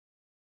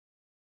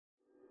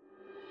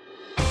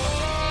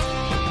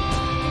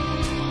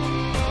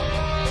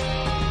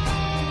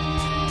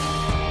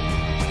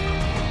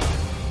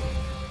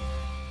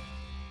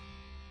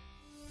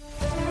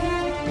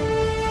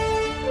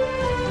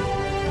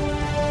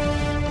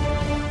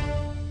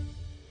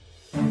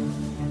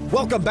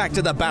Welcome back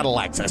to the Battle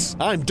Axis.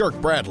 I'm Dirk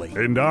Bradley.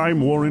 And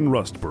I'm Warren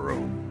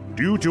Rustborough.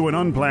 Due to an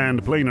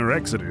unplanned planar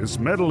exodus,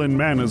 Metal and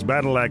Mana's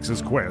Battle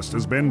Axis quest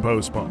has been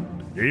postponed.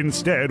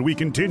 Instead, we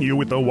continue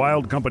with the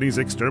Wild Company's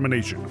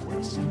extermination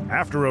quest.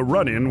 After a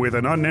run-in with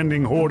an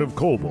unending horde of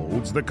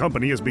kobolds, the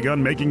company has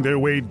begun making their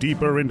way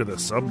deeper into the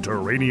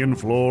subterranean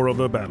floor of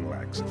the Battle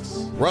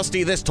Axis.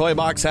 Rusty, this toy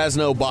box has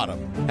no bottom,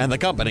 and the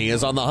company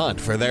is on the hunt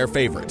for their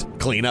favorite,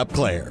 Clean Up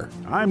Claire.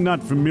 I'm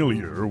not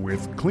familiar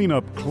with Clean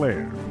Up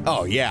Claire.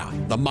 Oh yeah,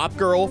 the mop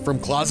girl from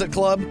Closet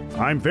Club?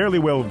 I'm fairly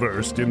well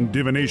versed in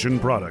divination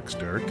products,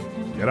 Dirk,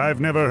 yet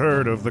I've never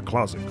heard of the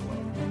Closet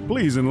Club.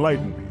 Please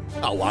enlighten me.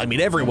 Oh, well, I mean,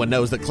 everyone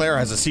knows that Claire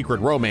has a secret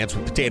romance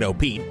with Potato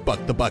Pete,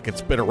 Buck the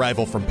Bucket's bitter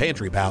rival from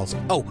Pantry Pals.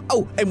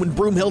 Oh, and when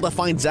Broomhilda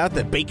finds out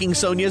that Baking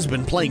Sonia's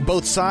been playing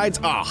both sides,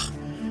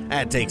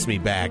 that takes me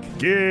back.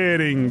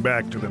 Getting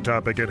back to the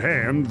topic at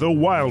hand, the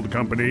Wild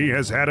Company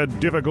has had a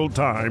difficult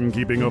time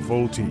keeping a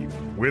full team.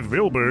 With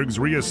Vilberg's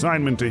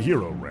reassignment to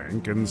hero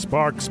rank and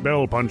Spark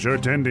Spellpuncher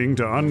tending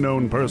to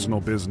unknown personal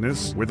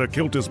business with a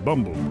Kiltus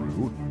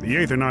Bumblebrew, the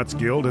Aethernauts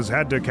Guild has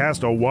had to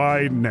cast a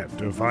wide net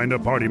to find a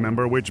party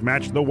member which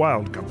matched the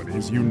Wild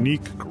Company's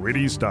unique,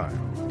 gritty style.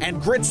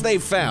 And grits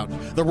they've found.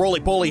 The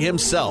roly-poly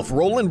himself,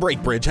 Roland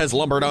Breakbridge, has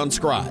lumbered on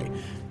Scry.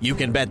 You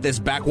can bet this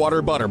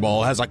backwater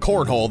butterball has a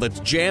cornhole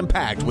that's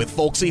jam-packed with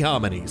folksy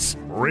hominies.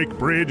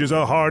 Breakbridge is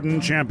a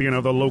hardened champion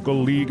of the local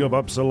league of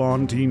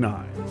Upsilon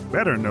T9,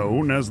 better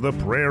known as the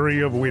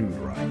Prairie of Wind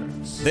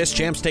Riders. This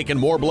champ's taken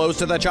more blows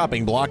to the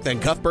chopping block than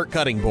Cuthbert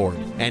Cutting Board,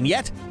 and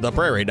yet the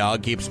prairie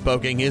dog keeps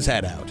poking his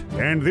head out.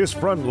 And this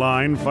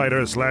frontline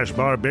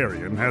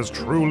fighter/barbarian has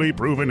truly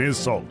proven his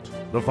salt.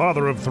 The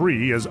father of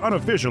three has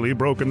unofficially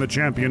broken the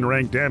champion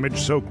rank damage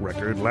soak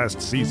record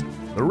last season.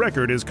 The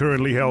record is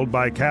currently held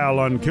by Cal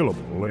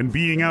Unkillable, and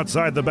being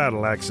outside the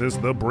Battle Axis,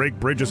 the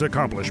Breakbridge's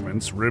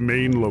accomplishments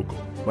remain local.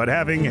 But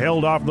having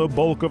held off the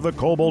bulk of the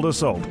Kobold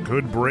assault,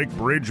 could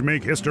Breakbridge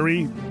make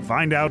history?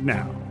 Find out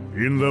now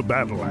in the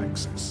Battle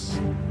Axis.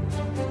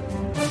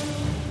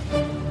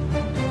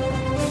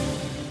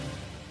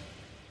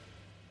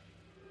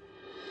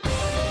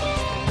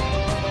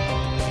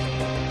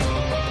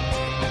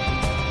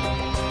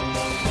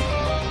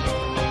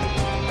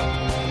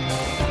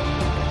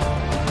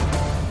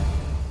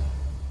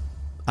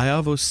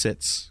 Iavos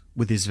sits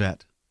with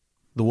Isvet,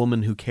 the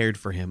woman who cared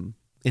for him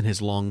in his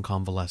long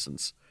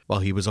convalescence, while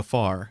he was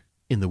afar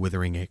in the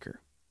Withering Acre.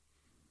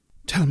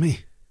 Tell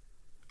me,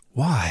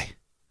 why?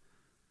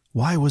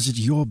 Why was it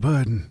your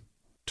burden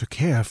to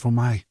care for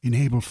my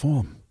enable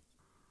form?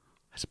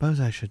 I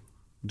suppose I should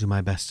do my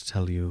best to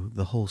tell you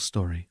the whole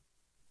story.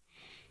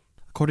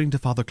 According to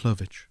Father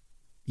Clovich,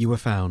 you were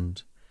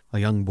found, a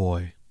young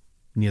boy,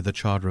 near the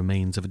charred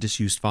remains of a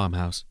disused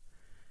farmhouse.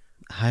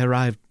 I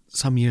arrived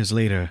some years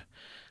later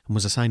and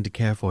was assigned to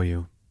care for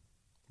you.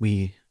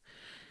 We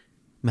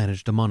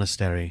managed a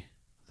monastery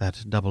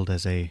that doubled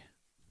as a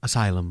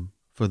asylum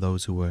for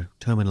those who were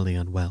terminally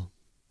unwell.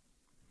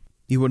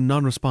 You were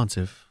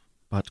non-responsive,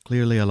 but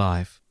clearly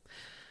alive.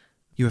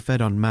 You were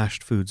fed on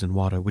mashed foods and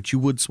water, which you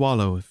would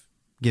swallow if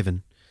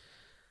given.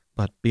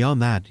 But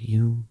beyond that,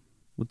 you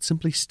would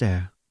simply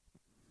stare.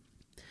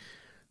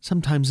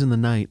 Sometimes in the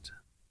night,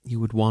 you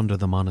would wander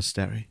the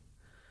monastery,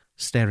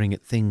 staring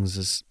at things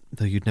as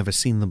though you'd never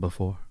seen them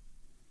before.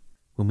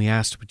 When we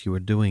asked what you were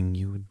doing,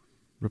 you would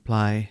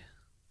reply,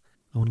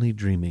 only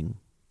dreaming,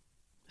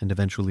 and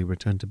eventually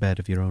return to bed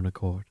of your own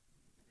accord.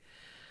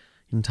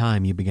 In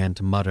time, you began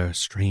to mutter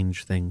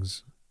strange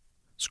things.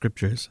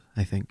 Scriptures,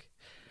 I think.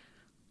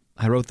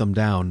 I wrote them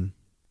down.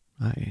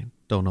 I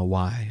don't know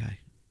why.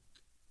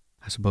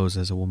 I suppose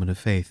as a woman of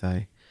faith,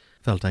 I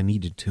felt I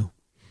needed to.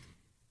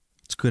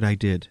 It's good I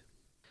did.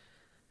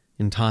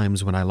 In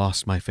times when I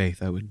lost my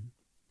faith, I would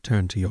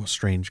turn to your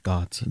strange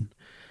gods, and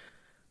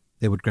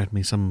they would grant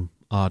me some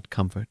odd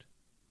comfort.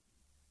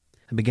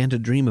 I began to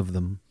dream of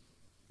them,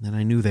 and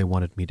I knew they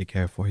wanted me to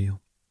care for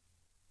you.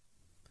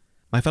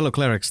 My fellow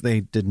clerics,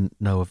 they didn't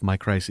know of my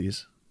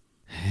crises.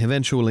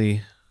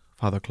 Eventually,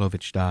 Father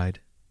Clovich died.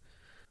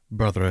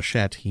 Brother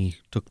Hachette, he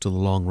took to the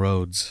long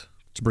roads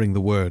to bring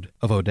the word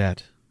of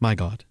Odette, my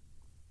god.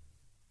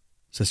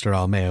 Sister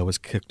Almea was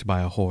kicked by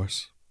a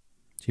horse.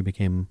 She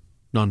became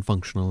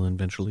non-functional and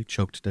eventually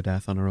choked to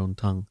death on her own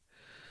tongue.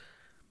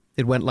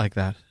 It went like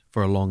that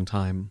for a long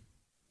time.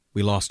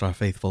 We lost our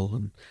faithful,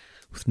 and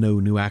with no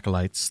new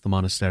acolytes, the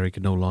monastery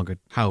could no longer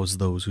house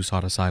those who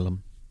sought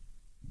asylum.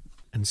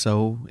 And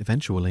so,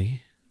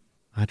 eventually,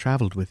 I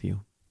traveled with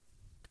you.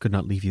 Could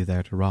not leave you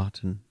there to rot,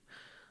 and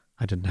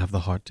I didn't have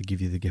the heart to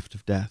give you the gift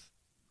of death.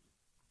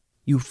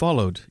 You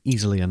followed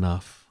easily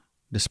enough,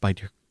 despite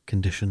your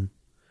condition.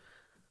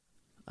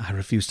 I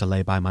refused to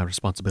lay by my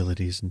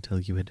responsibilities until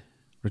you had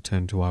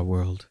returned to our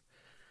world.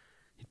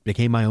 It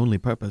became my only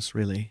purpose,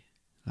 really.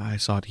 I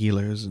sought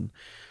healers and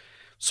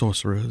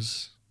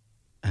sorcerers,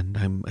 and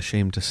I'm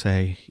ashamed to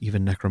say,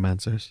 even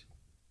necromancers.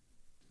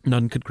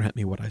 None could grant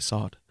me what I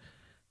sought.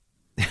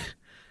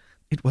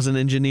 It was an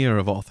engineer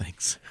of all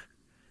things.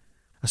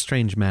 A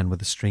strange man with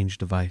a strange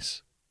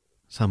device.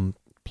 Some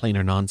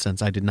plainer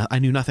nonsense. I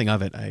knew nothing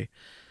of it. I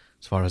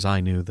As far as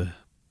I knew, the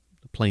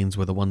plains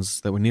were the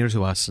ones that were near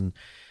to us, and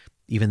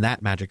even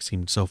that magic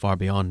seemed so far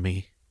beyond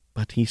me.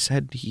 But he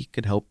said he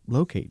could help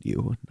locate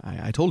you.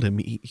 I told him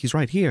he's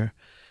right here.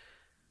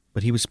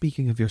 But he was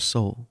speaking of your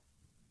soul.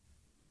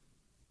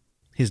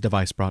 His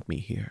device brought me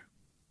here.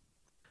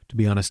 To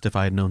be honest, if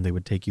I had known they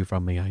would take you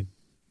from me, I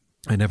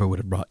never would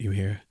have brought you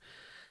here.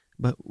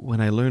 But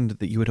when I learned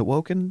that you had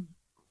awoken,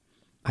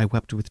 I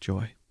wept with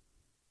joy.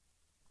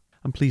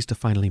 I'm pleased to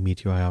finally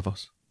meet you,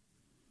 Iavos.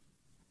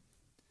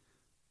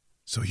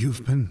 So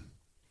you've been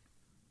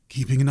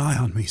keeping an eye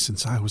on me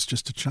since I was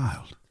just a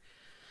child?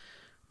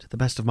 To the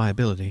best of my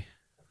ability.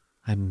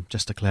 I'm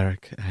just a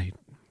cleric.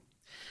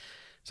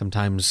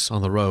 Sometimes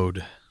on the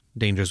road,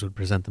 dangers would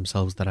present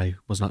themselves that I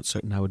was not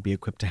certain I would be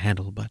equipped to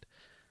handle, but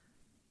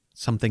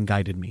something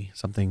guided me,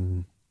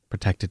 something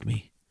protected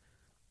me.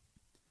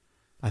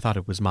 I thought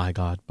it was my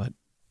god, but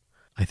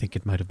I think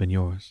it might have been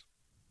yours.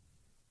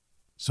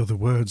 So the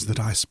words that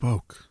I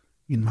spoke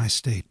in my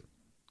state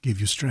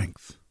gave you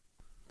strength?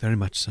 Very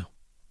much so.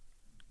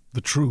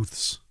 The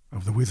truths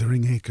of the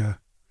Withering Acre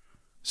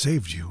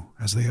saved you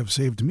as they have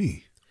saved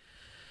me?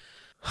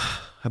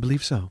 I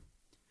believe so.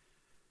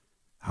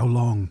 How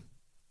long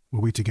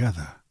were we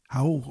together?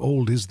 How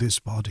old is this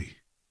body?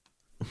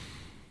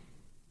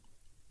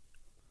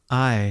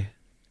 I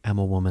am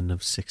a woman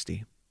of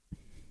 60.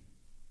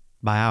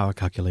 By our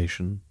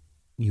calculation,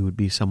 you would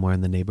be somewhere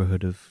in the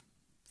neighborhood of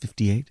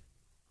 58.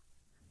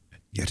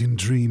 Yet in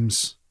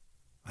dreams,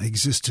 I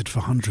existed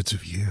for hundreds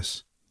of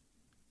years.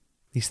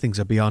 These things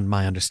are beyond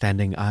my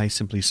understanding. I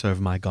simply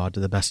serve my god to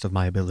the best of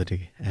my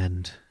ability,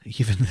 and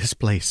even this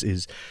place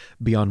is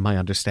beyond my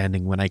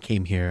understanding. When I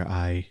came here,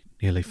 I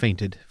nearly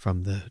fainted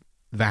from the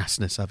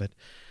vastness of it.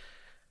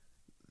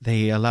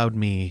 They allowed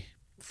me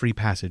free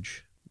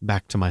passage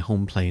back to my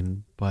home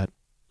plane, but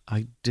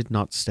I did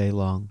not stay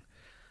long.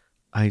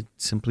 I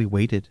simply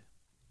waited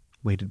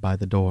by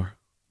the door,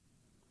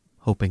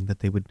 hoping that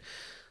they would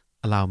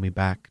allow me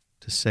back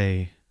to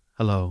say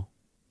hello,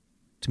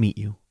 to meet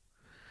you.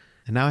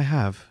 And now I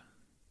have,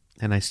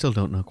 and I still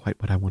don't know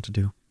quite what I want to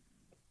do.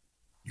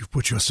 You've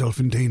put yourself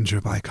in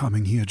danger by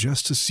coming here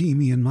just to see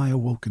me in my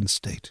awoken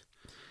state.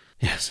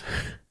 Yes.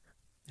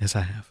 Yes,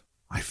 I have.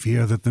 I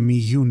fear that the me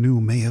you knew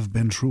may have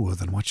been truer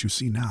than what you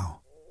see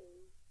now.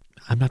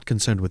 I'm not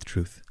concerned with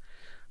truth.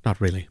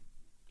 Not really.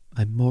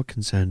 I'm more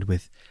concerned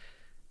with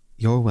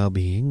your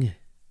well-being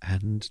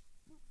and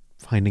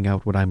finding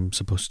out what I'm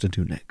supposed to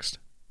do next.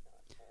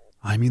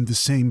 I'm in the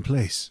same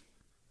place.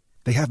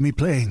 They have me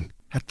playing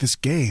at this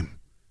game,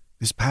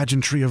 this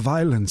pageantry of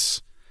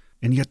violence,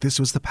 and yet this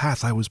was the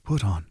path I was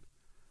put on.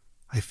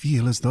 I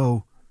feel as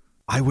though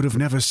I would have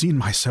never seen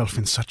myself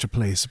in such a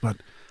place, but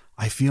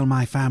I feel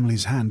my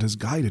family's hand has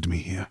guided me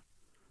here.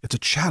 It's a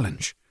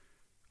challenge,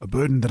 a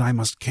burden that I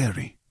must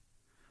carry.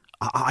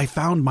 I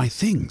found my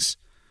things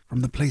from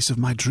the place of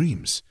my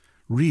dreams,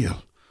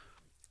 real.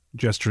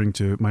 Gesturing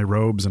to my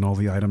robes and all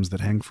the items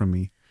that hang from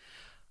me.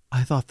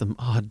 I thought them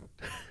odd.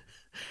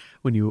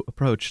 When you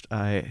approached,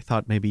 I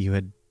thought maybe you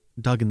had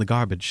dug in the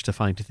garbage to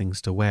find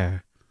things to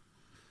wear.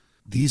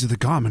 These are the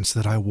garments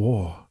that I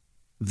wore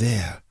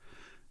there.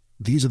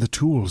 These are the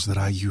tools that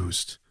I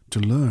used to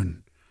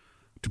learn,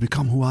 to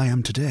become who I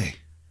am today.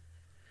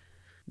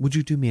 Would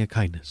you do me a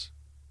kindness?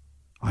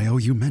 I owe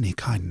you many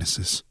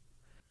kindnesses.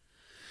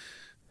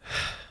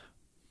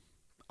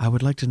 I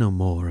would like to know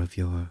more of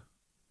your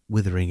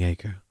Withering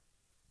Acre.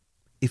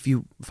 If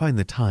you find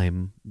the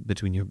time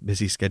between your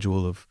busy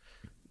schedule of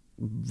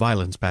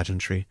violence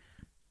pageantry,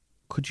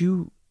 could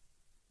you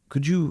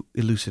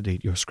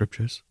elucidate your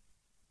scriptures?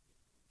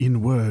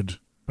 In word,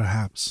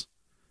 perhaps.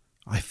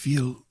 I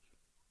feel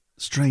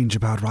strange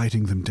about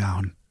writing them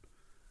down,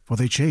 for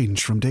they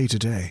change from day to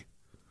day.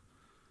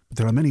 But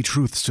there are many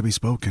truths to be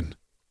spoken,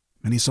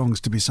 many songs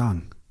to be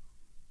sung.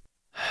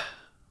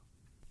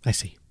 I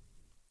see.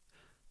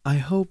 I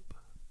hope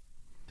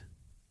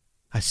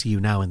I see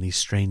you now in these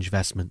strange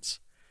vestments.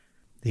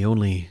 The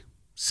only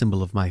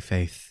symbol of my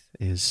faith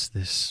is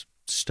this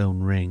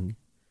stone ring.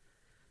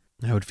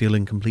 I would feel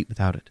incomplete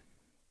without it.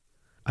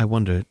 I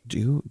wonder,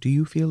 do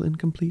you feel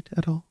incomplete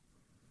at all?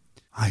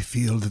 I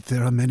feel that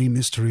there are many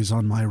mysteries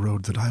on my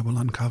road that I will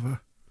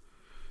uncover.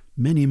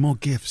 Many more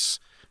gifts,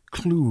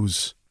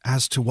 clues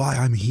as to why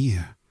I'm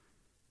here,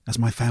 as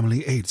my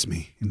family aids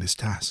me in this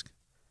task.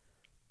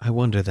 I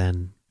wonder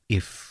then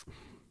if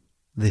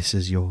this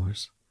is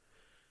yours.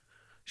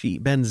 She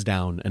bends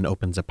down and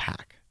opens a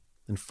pack,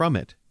 and from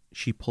it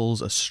she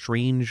pulls a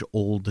strange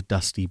old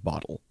dusty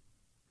bottle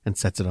and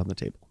sets it on the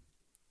table.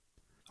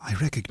 I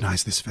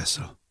recognize this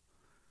vessel.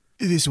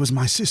 This was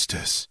my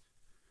sister's.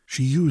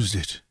 She used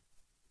it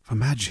for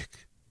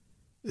magic.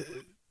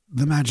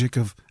 The magic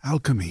of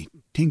alchemy,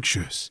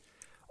 tinctures,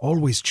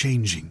 always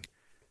changing.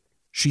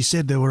 She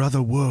said there were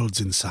other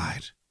worlds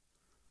inside.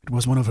 It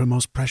was one of her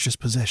most precious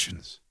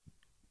possessions.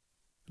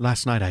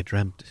 Last night I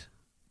dreamt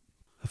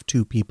of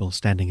two people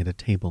standing at a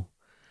table.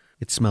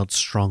 It smelled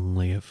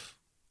strongly of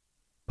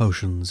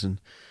potions and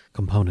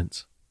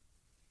components.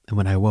 And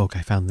when I awoke,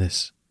 I found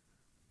this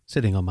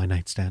sitting on my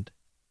nightstand.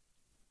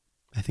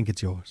 I think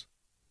it's yours.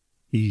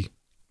 He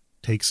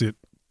takes it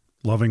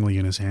lovingly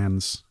in his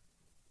hands,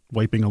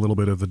 wiping a little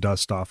bit of the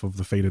dust off of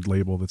the faded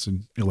label that's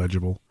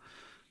illegible.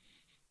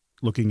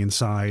 Looking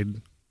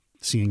inside,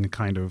 seeing a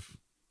kind of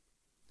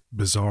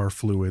bizarre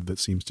fluid that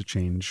seems to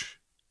change.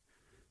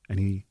 And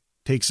he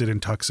takes it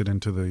and tucks it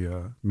into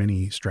the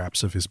many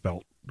straps of his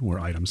belt where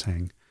items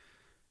hang.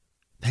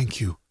 Thank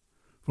you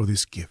for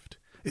this gift.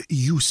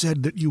 You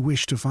said that you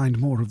wish to find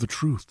more of the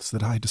truths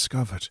that I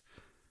discovered.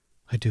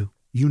 I do.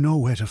 You know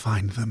where to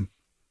find them.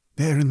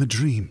 There in the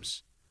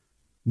dreams.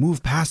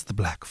 Move past the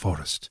Black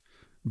Forest,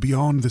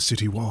 beyond the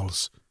city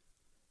walls.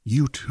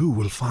 You too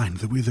will find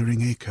the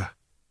Withering Acre.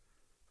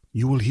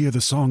 You will hear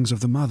the songs of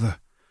the mother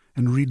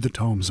and read the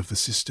tomes of the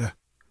sister,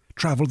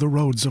 travel the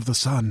roads of the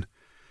son,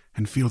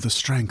 and feel the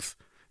strength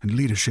and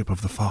leadership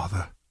of the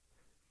father.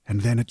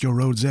 And then at your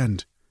road's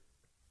end,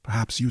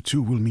 perhaps you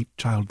too will meet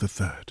Child the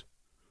Third.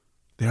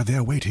 They are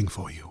there waiting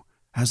for you,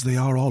 as they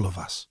are all of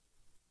us.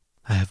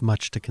 I have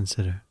much to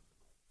consider.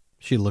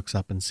 She looks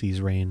up and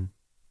sees Rain,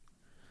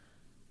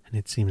 and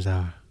it seems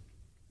our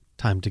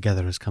time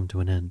together has come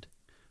to an end.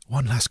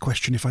 One last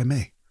question, if I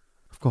may.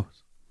 Of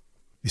course.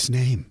 This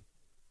name,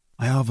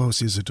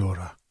 Iavos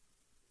Isidora,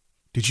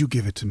 did you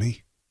give it to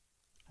me,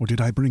 or did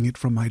I bring it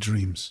from my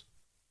dreams?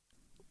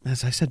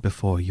 As I said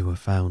before, you were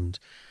found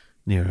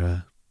near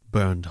a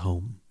burned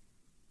home.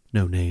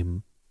 No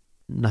name,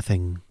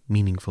 nothing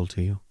meaningful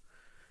to you.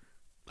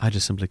 I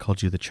just simply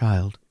called you the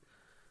child.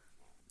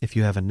 If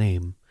you have a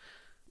name,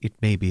 it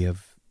may be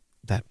of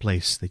that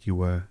place that you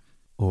were,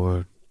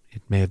 or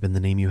it may have been the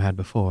name you had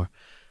before.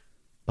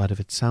 But if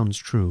it sounds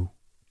true,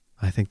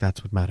 I think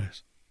that's what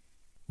matters.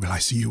 Will I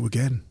see you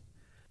again?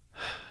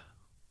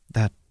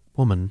 That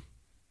woman,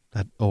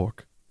 that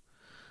orc,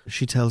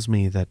 she tells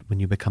me that when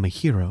you become a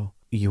hero,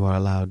 you are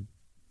allowed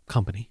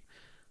company,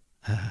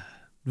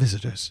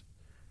 visitors.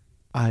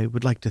 I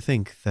would like to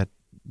think that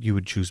you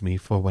would choose me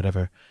for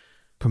whatever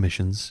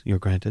permissions you're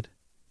granted.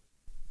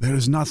 There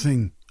is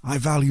nothing I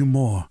value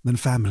more than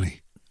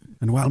family,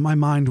 and while my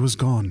mind was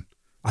gone,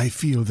 I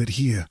feel that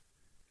here,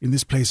 in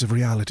this place of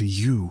reality,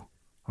 you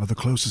are the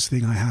closest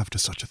thing I have to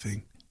such a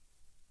thing.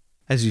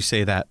 As you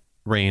say that,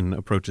 Rain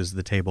approaches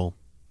the table.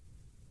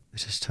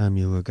 It is time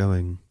you were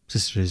going,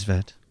 Sister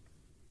Isvet.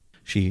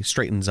 She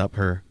straightens up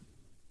her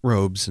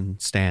robes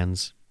and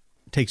stands,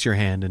 takes your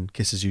hand and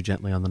kisses you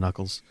gently on the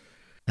knuckles,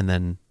 and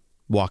then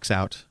walks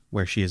out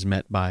where she is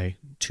met by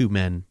two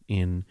men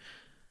in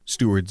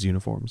stewards'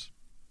 uniforms.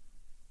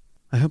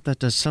 I hope that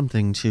does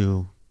something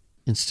to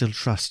instill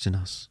trust in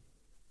us.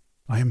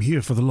 I am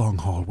here for the long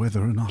haul,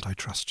 whether or not I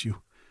trust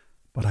you,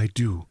 but I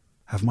do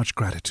have much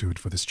gratitude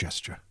for this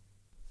gesture.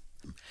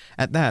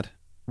 At that,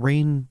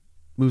 Rain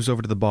moves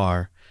over to the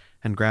bar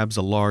and grabs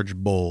a large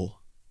bowl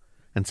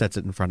and sets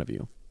it in front of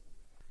you.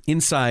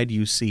 Inside,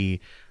 you see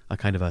a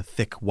kind of a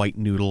thick white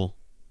noodle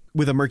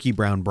with a murky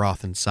brown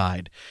broth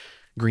inside,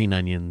 green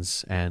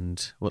onions,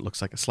 and what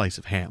looks like a slice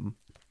of ham.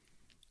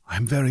 I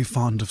am very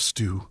fond of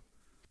stew.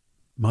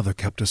 Mother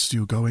kept a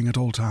stew going at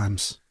all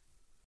times.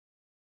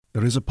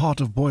 There is a pot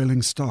of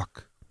boiling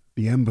stock.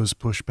 The embers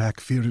push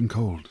back fear and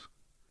cold.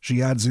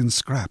 She adds in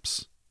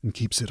scraps and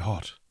keeps it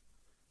hot.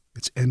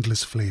 Its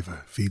endless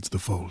flavor feeds the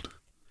fold.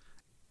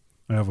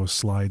 Iavos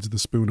slides the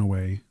spoon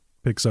away,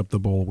 picks up the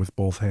bowl with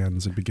both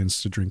hands, and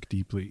begins to drink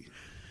deeply.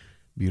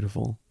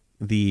 Beautiful.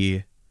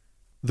 The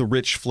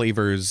rich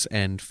flavors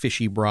and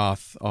fishy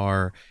broth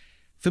are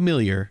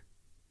familiar,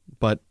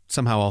 but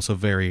somehow also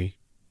very,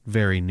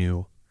 very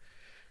new.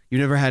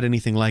 You've never had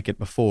anything like it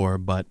before,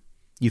 but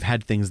you've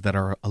had things that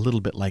are a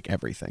little bit like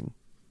everything.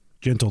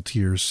 Gentle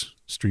tears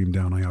stream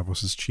down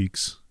Iavos'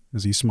 cheeks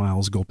as he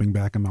smiles, gulping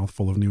back a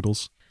mouthful of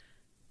noodles.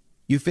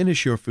 You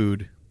finish your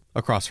food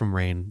across from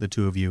Rain, the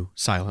two of you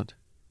silent.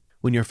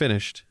 When you're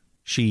finished,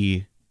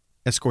 she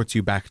escorts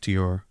you back to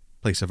your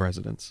place of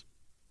residence.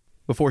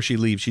 Before she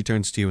leaves, she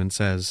turns to you and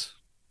says,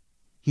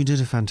 "You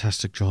did a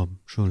fantastic job,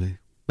 truly.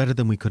 Better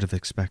than we could have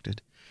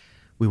expected.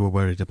 We were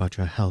worried about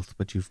your health,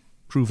 but you've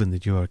proven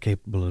that you are a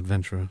capable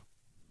adventurer.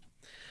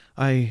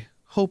 I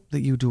hope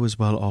that you do as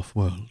well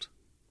off-world."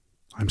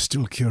 I'm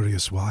still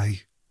curious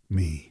why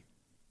me.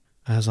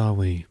 As are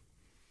we.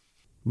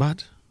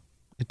 But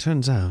it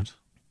turns out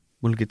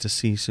we'll get to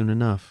see soon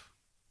enough.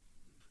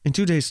 In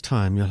 2 days'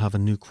 time, you'll have a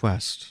new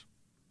quest,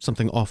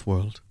 something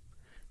off-world.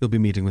 You'll be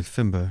meeting with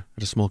Fimber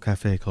at a small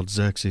cafe called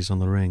Xerxes on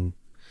the Ring.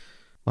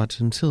 But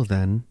until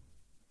then,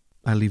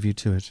 I leave you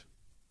to it.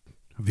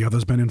 Have the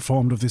others been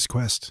informed of this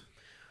quest?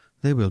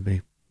 They will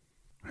be.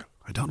 Well,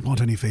 I don't want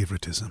any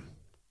favoritism.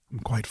 I'm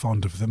quite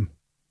fond of them.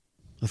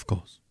 Of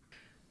course.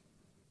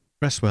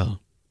 Rest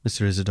well,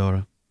 Mr.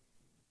 Isidora.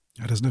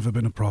 That has never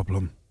been a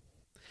problem.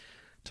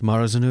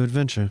 Tomorrow's a new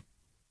adventure.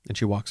 And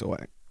she walks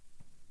away.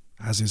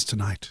 As is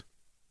tonight.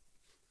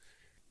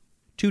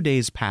 2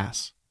 days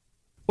pass.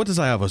 What does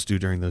Iavos do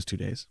during those 2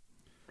 days?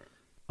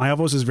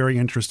 Iavos is very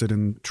interested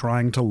in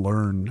trying to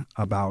learn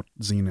about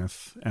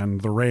Zenith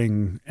and the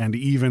Ring and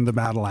even the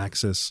Battle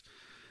Axis.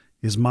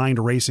 His mind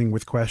racing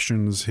with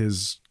questions,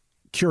 his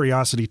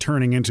curiosity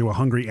turning into a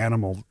hungry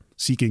animal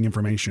seeking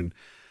information.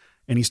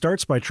 And he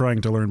starts by trying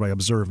to learn by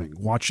observing,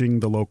 watching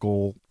the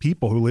local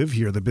people who live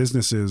here, the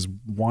businesses,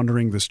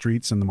 wandering the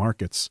streets and the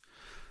markets,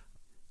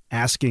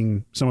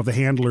 asking some of the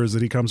handlers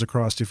that he comes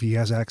across if he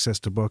has access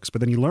to books. But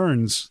then he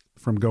learns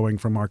from going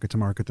from market to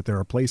market that there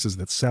are places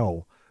that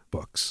sell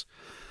books,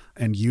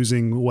 and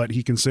using what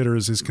he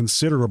considers his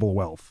considerable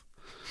wealth,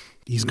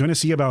 he's going to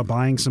see about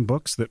buying some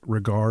books that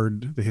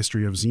regard the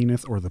history of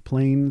Zenith or the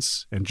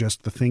plains and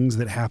just the things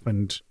that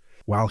happened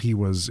while he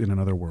was in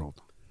another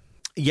world.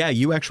 Yeah,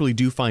 you actually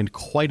do find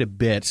quite a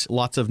bit.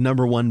 Lots of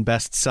 #1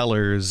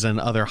 bestsellers and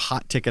other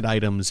hot ticket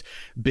items,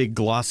 big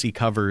glossy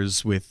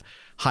covers with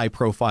high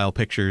profile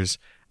pictures.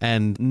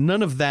 And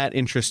none of that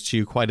interests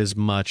you quite as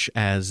much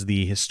as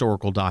the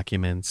historical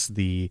documents,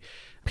 the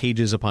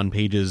pages upon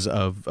pages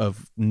of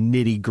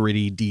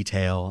nitty-gritty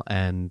detail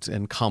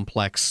and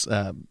complex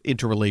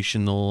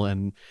interrelational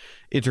and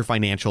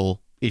interfinancial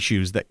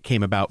issues that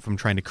came about from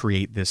trying to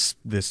create this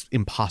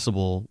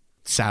impossible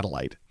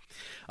satellite.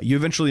 You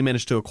eventually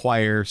managed to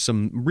acquire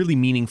some really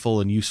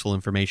meaningful and useful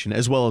information,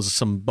 as well as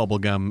some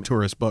bubblegum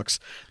tourist books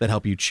that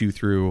help you chew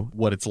through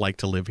what it's like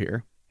to live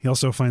here. He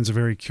also finds a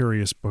very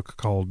curious book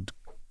called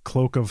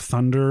Cloak of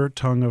Thunder,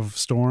 Tongue of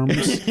Storms,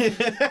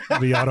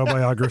 the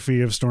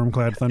autobiography of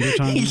Stormclad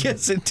Thundertongue.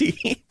 Yes,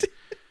 indeed.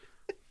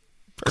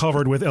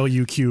 Covered with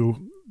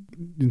LUQ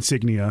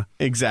insignia.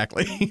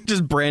 Exactly.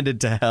 Just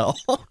branded to hell.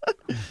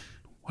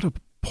 What a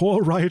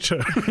poor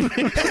writer.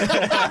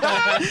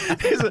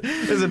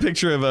 There's a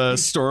picture of a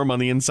Storm on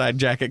the inside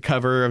jacket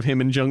cover of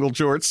him in jungle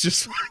shorts,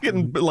 just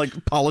fucking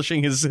like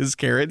polishing his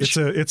carriage.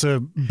 It's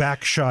a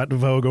back shot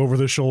Vogue over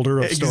the shoulder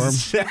of Storm.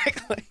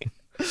 Exactly.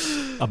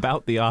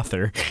 About the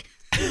author.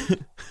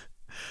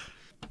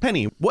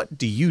 Penny, what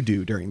do you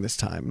do during this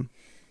time?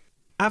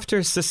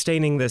 After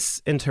sustaining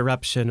this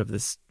interruption of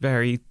this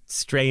very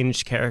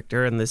strange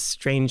character and this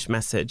strange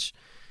message,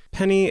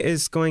 Penny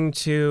is going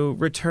to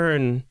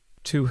return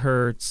to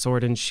her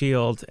sword and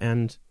shield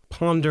and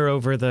ponder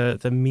over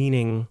the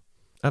meaning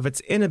of its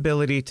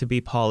inability to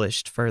be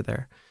polished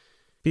further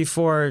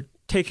before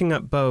taking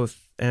up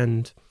both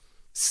and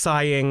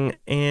sighing,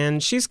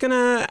 and she's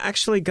gonna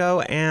actually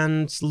go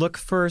and look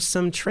for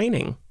some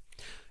training.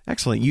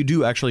 Excellent. You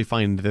do actually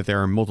find that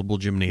there are multiple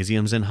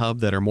gymnasiums in Hub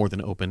that are more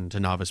than open to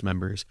novice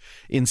members.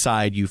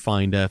 Inside, you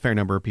find a fair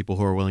number of people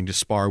who are willing to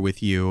spar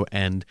with you,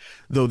 and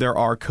though there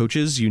are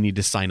coaches, you need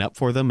to sign up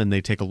for them, and they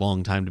take a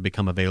long time to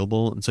become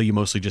available, and so you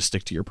mostly just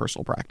stick to your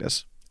personal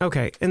practice.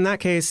 Okay, in that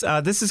case,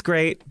 this is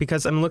great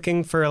because I'm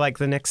looking for like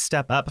the next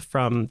step up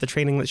from the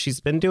training that she's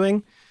been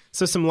doing.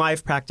 So some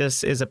live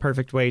practice is a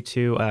perfect way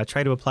to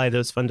try to apply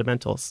those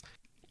fundamentals.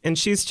 And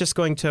she's just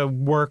going to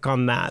work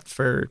on that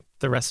for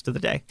the rest of the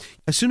day.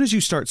 As soon as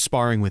you start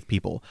sparring with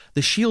people,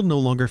 the shield no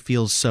longer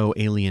feels so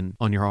alien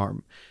on your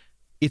arm.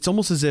 It's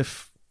almost as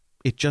if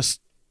it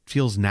just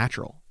feels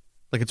natural,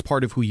 like it's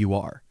part of who you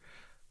are.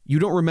 You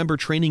don't remember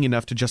training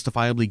enough to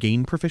justifiably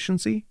gain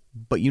proficiency,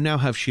 but you now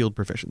have shield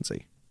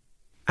proficiency.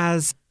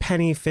 As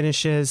Penny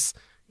finishes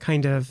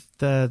kind of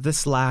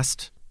this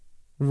last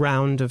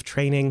round of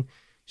training,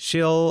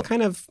 she'll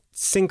kind of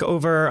sink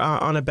over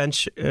on a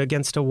bench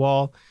against a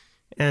wall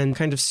and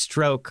kind of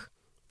stroke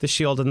the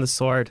shield and the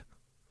sword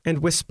and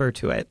whisper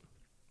to it.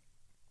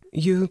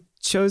 You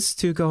chose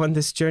to go on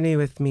this journey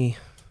with me,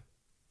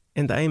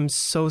 and I am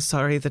so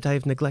sorry that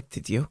I've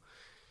neglected you.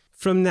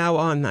 From now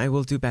on, I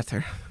will do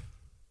better.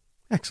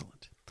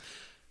 Excellent.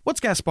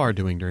 What's Gaspar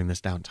doing during this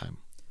downtime?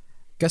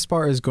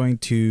 Gaspar is going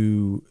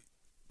to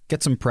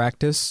get some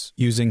practice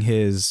using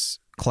his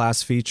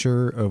class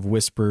feature of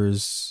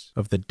Whispers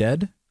of the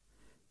Dead,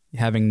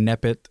 having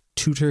Nepet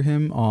tutor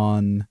him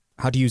on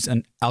how to use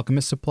an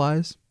alchemist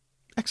supplies.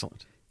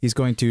 Excellent. He's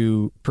going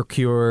to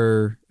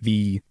procure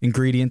the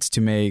ingredients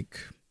to make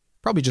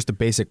probably just a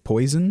basic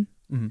poison.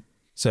 Mm-hmm.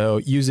 So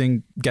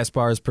using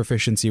Gaspar's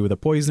proficiency with a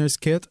poisoner's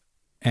kit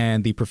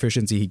and the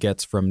proficiency he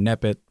gets from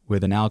Nepet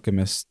with an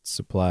alchemist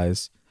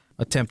supplies,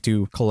 attempt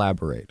to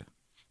collaborate.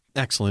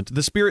 Excellent.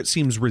 The spirit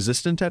seems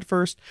resistant at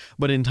first,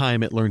 but in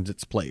time it learns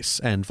its place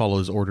and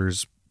follows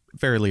orders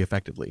fairly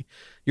effectively.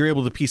 You're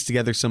able to piece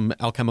together some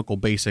alchemical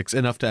basics,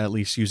 enough to at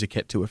least use a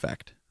kit to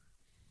effect.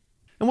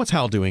 And what's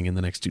Hal doing in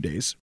the next 2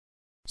 days?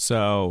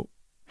 So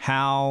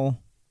Hal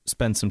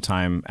spends some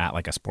time at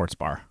like a sports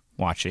bar,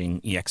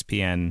 watching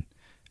EXPN,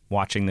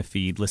 watching the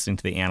feed, listening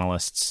to the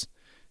analysts,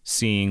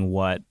 seeing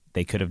what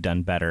they could have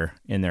done better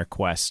in their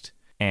quest.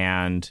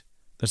 And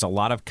there's a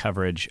lot of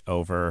coverage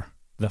over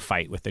the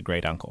fight with the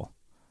great uncle.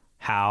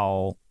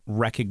 Hal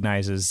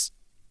recognizes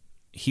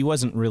he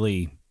wasn't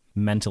really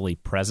mentally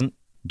present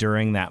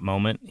during that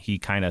moment. He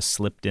kind of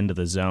slipped into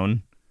the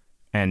zone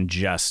and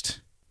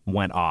just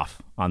went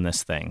off on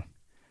this thing.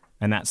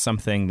 And that's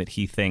something that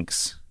he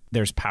thinks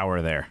there's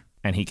power there,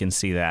 and he can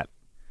see that.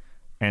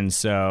 And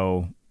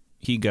so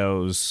he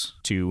goes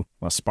to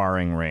a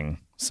sparring ring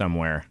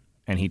somewhere,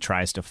 and he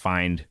tries to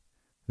find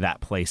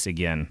that place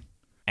again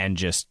and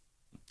just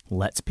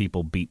lets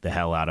people beat the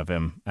hell out of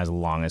him as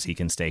long as he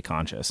can stay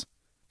conscious.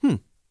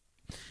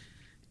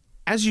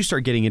 As you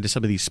start getting into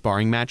some of these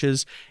sparring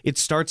matches, it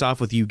starts off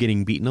with you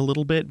getting beaten a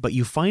little bit, but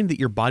you find that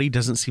your body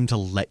doesn't seem to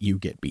let you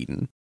get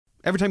beaten.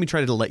 Every time you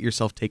try to let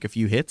yourself take a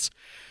few hits,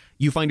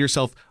 you find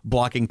yourself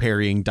blocking,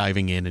 parrying,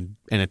 diving in,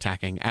 and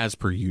attacking as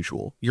per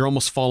usual. You're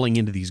almost falling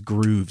into these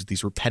grooves,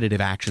 these repetitive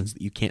actions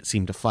that you can't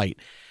seem to fight.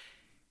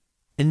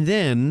 And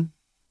then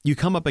you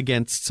come up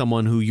against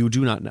someone who you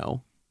do not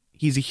know.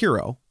 He's a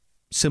hero.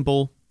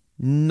 Simple,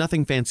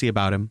 nothing fancy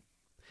about him.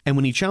 And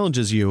when he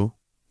challenges you,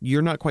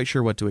 you're not quite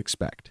sure what to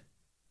expect.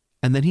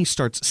 And then he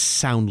starts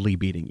soundly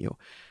beating you,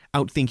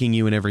 outthinking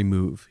you in every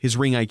move. His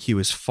ring IQ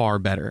is far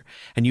better,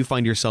 and you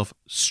find yourself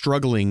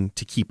struggling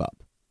to keep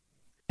up.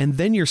 And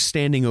then you're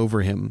standing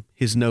over him,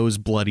 his nose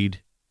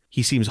bloodied.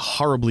 He seems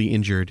horribly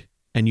injured,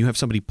 and you have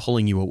somebody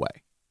pulling you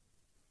away.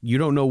 You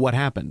don't know what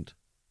happened,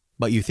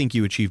 but you think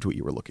you achieved what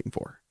you were looking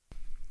for.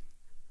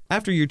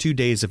 After your 2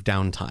 days of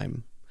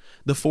downtime,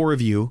 the four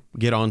of you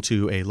get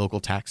onto a local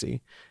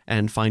taxi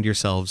and find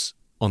yourselves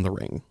on the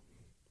ring.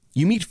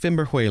 You meet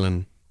Fimber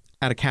Whalen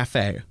at a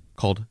cafe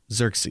called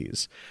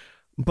Xerxes,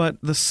 but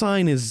the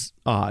sign is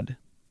odd.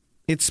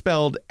 It's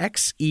spelled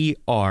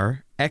XERXES''SES,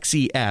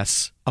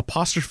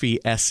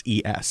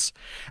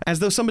 as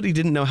though somebody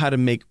didn't know how to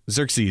make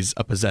Xerxes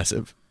a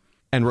possessive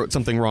and wrote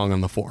something wrong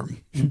on the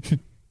form.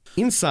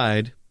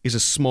 Inside is a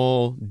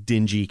small,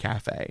 dingy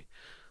cafe.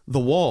 The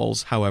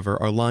walls,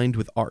 however, are lined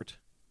with art,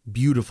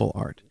 beautiful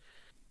art.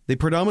 They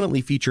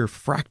predominantly feature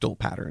fractal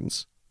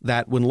patterns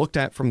that, when looked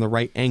at from the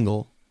right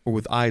angle or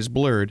with eyes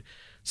blurred,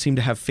 seem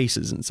to have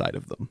faces inside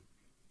of them.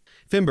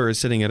 Fimber is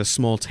sitting at a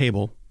small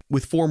table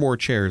with 4 more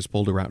chairs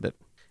pulled around it,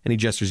 and he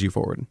gestures you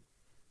forward.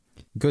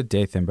 Good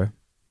day, Fimber.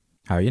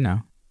 How are you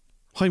now?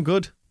 I'm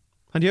good.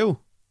 And you?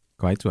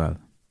 Quite well.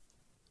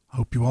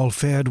 Hope you all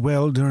fared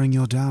well during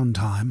your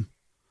downtime.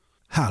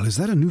 Hal, is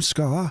that a new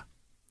scar?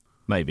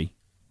 Maybe.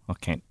 I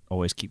can't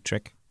always keep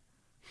trick.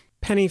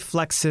 Penny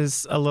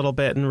flexes a little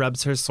bit and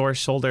rubs her sore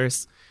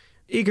shoulders,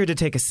 eager to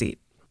take a seat.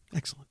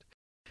 Excellent.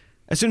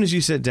 As soon as you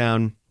sit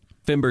down,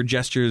 Fimber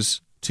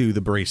gestures to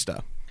the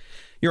barista.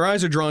 Your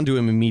eyes are drawn to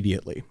him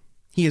immediately.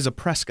 He is a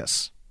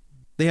Prescus.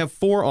 They have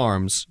 4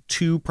 arms,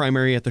 2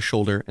 primary at the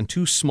shoulder and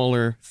 2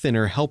 smaller,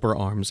 thinner helper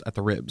arms at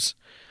the ribs.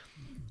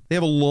 They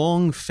have a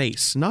long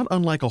face, not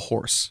unlike a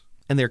horse,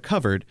 and they're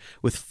covered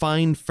with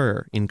fine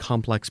fur in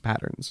complex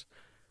patterns.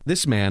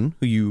 This man,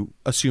 who you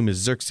assume is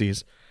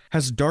Xerxes,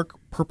 has dark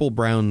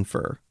purple-brown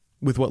fur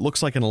with what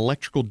looks like an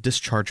electrical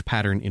discharge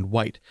pattern in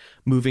white,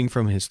 moving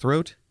from his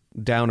throat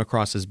down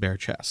across his bare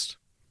chest.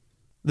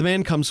 The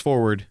man comes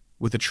forward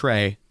with a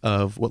tray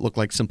of what look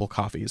like simple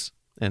coffees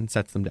and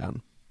sets them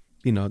down.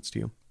 He nods to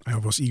you.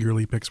 Elvos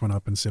eagerly picks one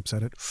up and sips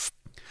at it.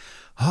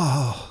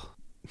 Oh,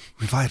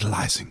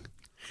 revitalizing.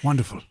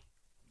 Wonderful.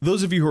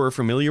 Those of you who are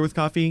familiar with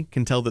coffee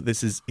can tell that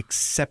this is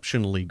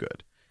exceptionally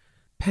good.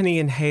 Penny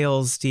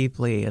inhales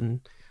deeply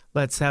and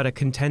lets out a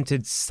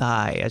contented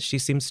sigh as she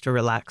seems to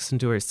relax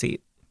into her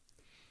seat.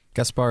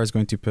 Gaspar is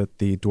going to put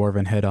the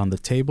dwarven head on the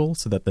table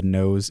so that the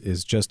nose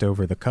is just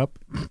over the cup,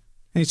 and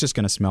he's just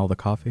going to smell the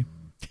coffee.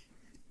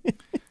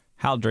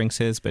 Hal drinks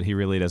his, but he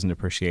really doesn't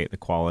appreciate the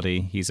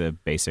quality. He's a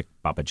basic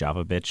Baba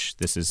Java bitch.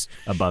 This is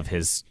above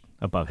his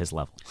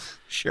level.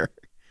 Sure.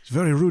 It's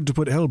very rude to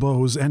put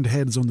elbows and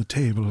heads on the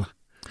table,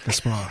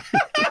 Gaspar.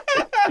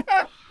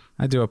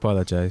 I do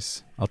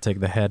apologize. I'll take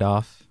the head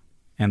off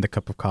and the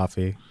cup of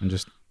coffee and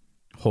just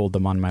hold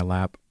them on my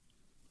lap.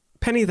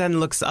 Penny then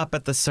looks up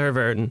at the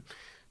server and,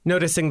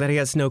 noticing that he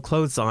has no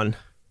clothes on.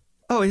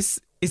 Oh, is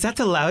that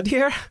allowed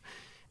here?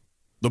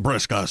 The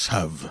Prescas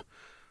have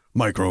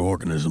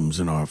microorganisms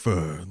in our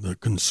fur that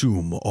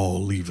consume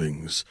all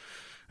leavings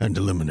and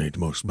eliminate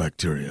most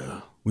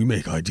bacteria. We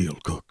make ideal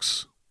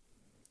cooks.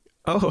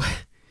 Oh,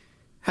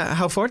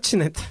 how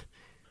fortunate.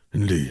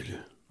 Indeed.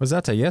 Was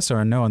that a yes or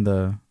a no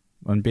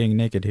on being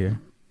naked here?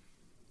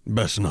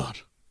 Best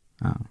not.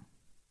 Oh.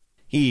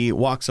 He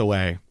walks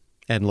away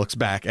and looks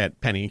back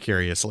at Penny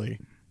curiously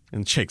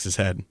and shakes his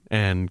head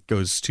and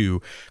goes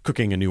to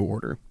cooking a new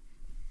order.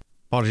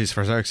 Apologies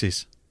for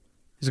Xerxes.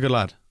 He's a good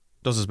lad.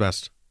 Does his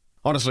best.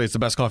 Honestly, it's the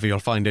best coffee you'll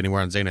find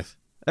anywhere in Zenith.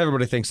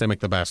 Everybody thinks they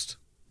make the best.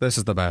 This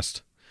is the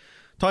best.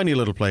 Tiny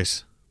little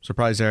place.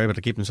 Surprised they're able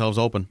to keep themselves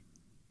open.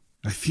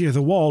 I fear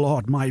the wall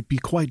art might be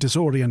quite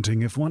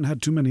disorienting if one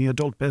had too many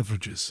adult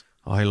beverages.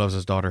 Oh, he loves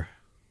his daughter.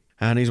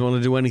 And he's willing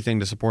to do anything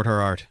to support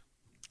her art.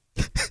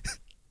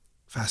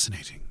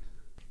 Fascinating.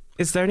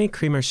 Is there any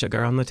cream or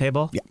sugar on the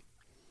table? Yeah.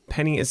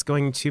 Penny is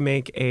going to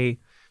make a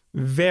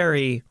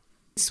very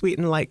sweet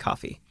and light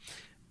coffee.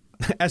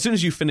 As soon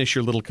as you finish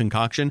your little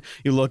concoction,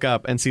 you look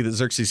up and see that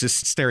Xerxes is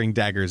staring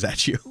daggers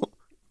at you.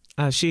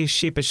 She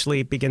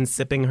sheepishly begins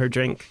sipping her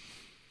drink.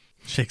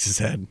 Shakes his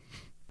head.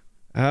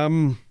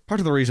 Part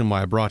of the reason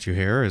why I brought you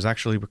here is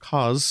actually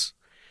because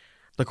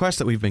the quest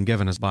that we've been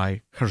given is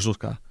by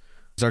Herzuka,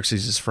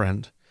 Xerxes'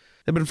 friend.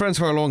 They've been friends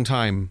for a long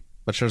time,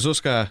 but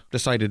Herzuka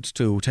decided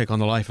to take on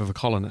the life of a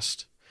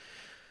colonist.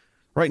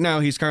 Right now,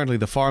 he's currently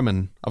the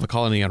foreman of a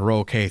colony on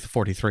Row Kaith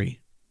 43.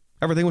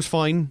 Everything was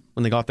fine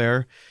when they got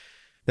there.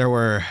 There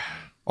were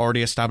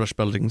already established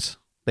buildings.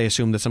 They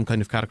assumed that some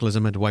kind of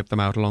cataclysm had wiped them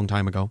out a long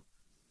time ago.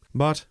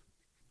 But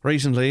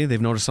recently,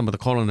 they've noticed some of the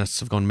colonists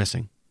have gone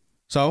missing.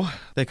 So,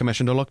 they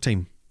commissioned a luck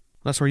team.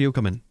 That's where you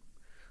come in.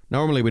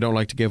 Normally, we don't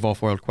like to give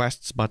off-world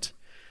quests, but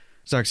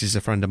Xerxes is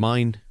a friend of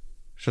mine,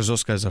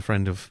 Shazuska is a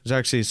friend of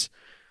Xerxes,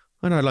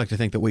 and I'd like to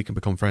think that we can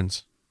become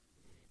friends.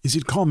 Is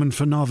it common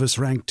for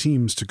novice-ranked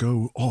teams to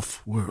go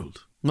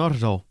off-world? Not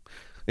at all.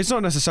 It's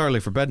not necessarily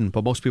forbidden,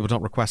 but most people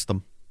don't request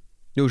them.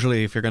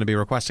 Usually, if you're going to be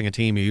requesting a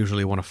team, you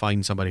usually want to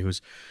find somebody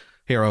who's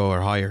hero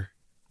or higher.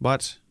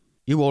 But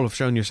you all have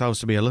shown yourselves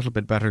to be a little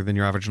bit better than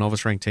your average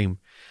novice-ranked team,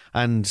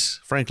 and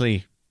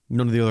frankly,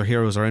 none of the other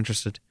heroes are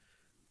interested.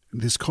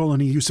 This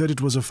colony, you said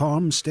it was a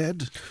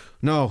farmstead?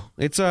 No,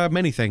 it's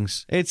many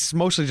things. It's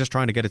mostly just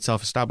trying to get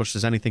itself established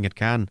as anything it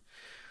can.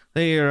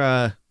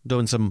 They're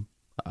doing some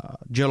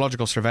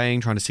geological surveying,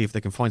 trying to see if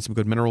they can find some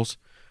good minerals.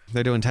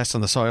 They're doing tests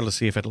on the soil to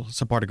see if it'll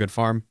support a good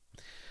farm.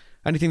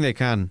 Anything they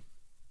can.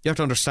 You have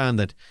to understand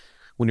that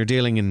when you're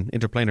dealing in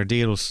interplanar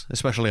deals,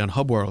 especially on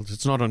hub worlds,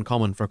 it's not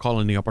uncommon for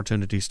colony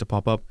opportunities to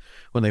pop up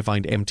when they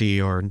find empty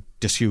or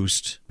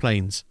disused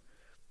planes.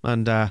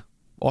 And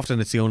often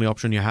it's the only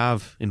option you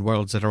have in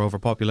worlds that are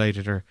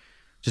overpopulated or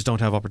just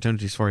don't have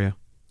opportunities for you.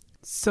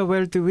 So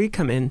where do we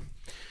come in?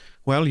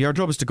 Well, your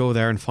job is to go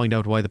there and find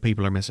out why the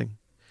people are missing.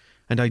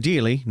 And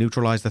ideally,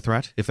 neutralise the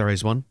threat, if there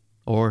is one,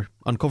 or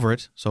uncover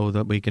it so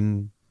that we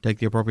can take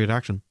the appropriate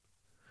action.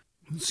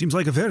 Seems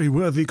like a very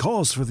worthy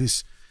cause for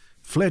this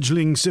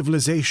fledgling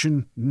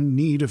civilization in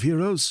need of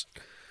heroes.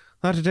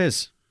 That it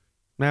is.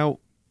 Now,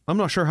 I'm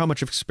not sure how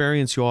much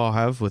experience you all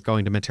have with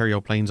going to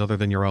material planes other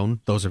than your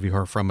own, those of you who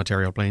are from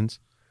material planes.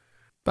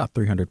 About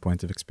 300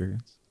 points of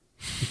experience.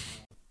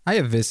 I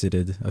have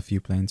visited a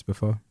few planes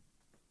before.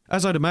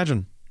 As I'd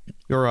imagine.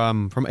 You're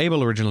from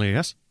Abel originally,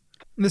 yes?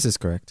 This is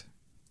correct.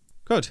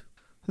 Good.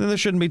 Then this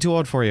shouldn't be too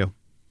odd for you.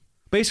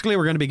 Basically,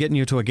 we're going to be getting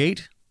you to a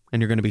gate,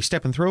 and you're going to be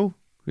stepping through.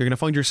 You're going to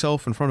find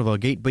yourself in front of a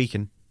gate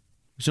beacon.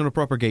 It's not a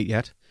proper gate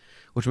yet,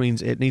 which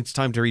means it needs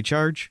time to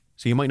recharge,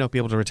 so you might not be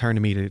able to return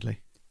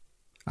immediately.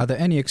 Are there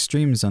any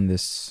extremes on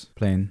this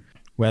plane?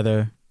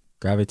 Weather,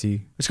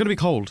 gravity? It's going to be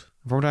cold.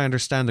 From what I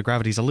understand, the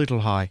gravity's a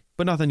little high,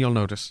 but nothing you'll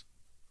notice.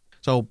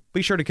 So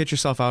be sure to kit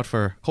yourself out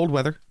for cold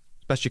weather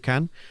as best you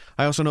can.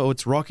 I also know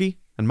it's rocky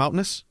and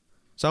mountainous,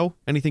 so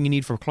anything you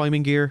need for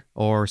climbing gear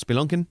or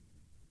spelunking,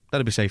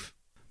 that'll be safe.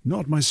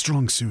 Not my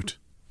strong suit.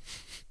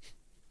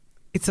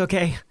 It's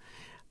okay.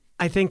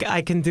 I think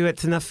I can do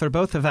it enough for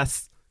both of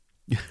us.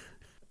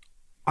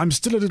 I'm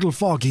still a little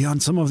foggy on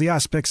some of the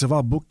aspects of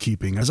our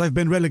bookkeeping, as I've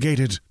been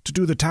relegated to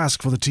do the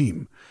task for the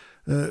team.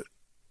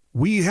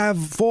 We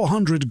have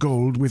 400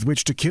 gold with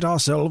which to kit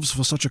ourselves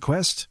for such a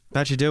quest.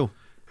 That you do.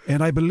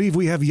 And I believe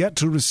we have yet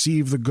to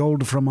receive the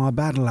gold from our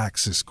Battle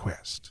Axis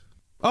quest.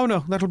 Oh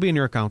no, that'll be in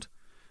your account.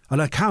 An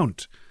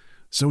account,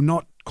 so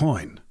not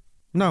coin.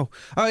 No,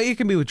 it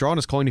can be withdrawn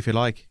as coin if you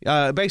like.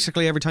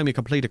 Basically, every time you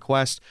complete a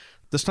quest,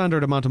 the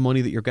standard amount of money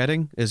that you're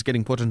getting is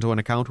getting put into an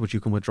account which you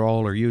can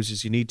withdraw or use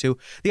as you need to.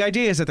 The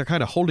idea is that they're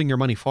kind of holding your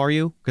money for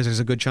you because there's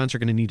a good chance you're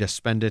going to need to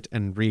spend it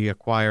and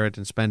reacquire it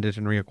and spend it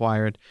and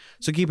reacquire it.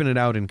 So keeping it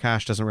out in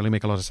cash doesn't really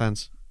make a lot of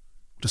sense.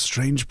 The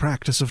strange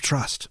practice of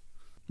trust.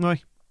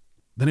 Aye.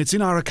 Then it's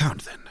in our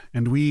account then,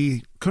 and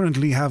we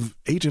currently have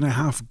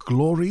 8.5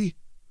 glory?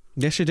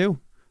 Yes, you do.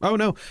 Oh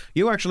no,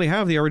 you actually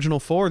have the original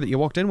 4 that you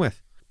walked in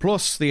with,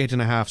 plus the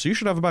 8.5, so you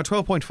should have about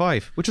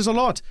 12.5, which is a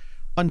lot,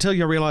 until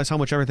you realise how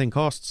much everything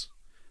costs.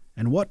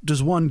 And what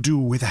does one do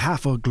with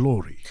half a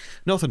glory?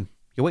 Nothing.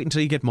 You wait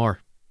until you get more.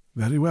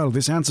 Very well,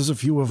 this answers a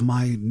few of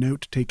my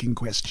note-taking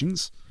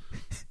questions.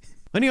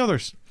 Any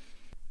others?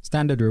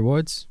 Standard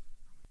rewards?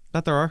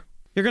 That there are.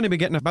 You're going to be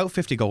getting about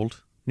 50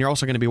 gold. You're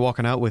also going to be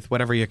walking out with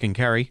whatever you can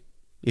carry,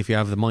 if you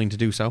have the mind to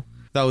do so.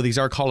 Though these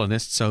are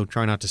colonists, so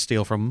try not to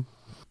steal from them.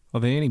 Are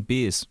there any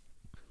beers?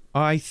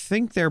 I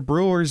think they're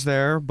brewers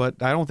there,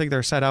 but I don't think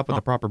they're set up with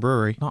the proper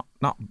brewery.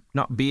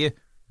 Not beer.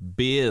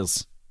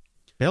 Beers.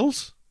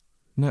 Bills?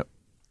 No.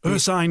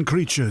 Ursine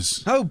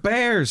creatures. Oh,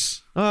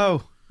 bears!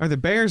 Oh, are the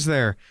bears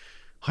there?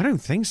 I don't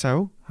think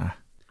so. Huh.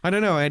 I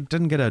don't know, I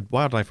didn't get a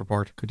wildlife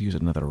report. Could use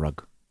another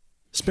rug.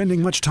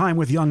 Spending much time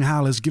with young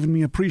Hal has given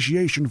me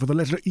appreciation for the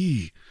letter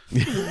E.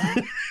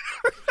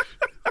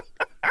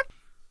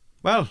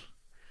 Well,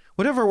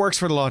 whatever works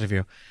for the lot of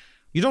you.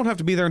 You don't have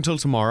to be there until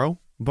tomorrow,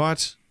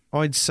 but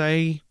I'd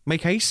say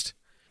make haste.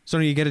 The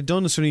sooner you get it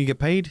done, the sooner you get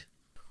paid.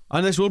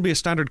 And this will be a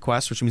standard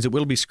quest, which means it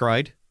will be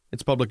scried.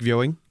 It's public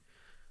viewing.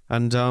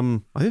 And,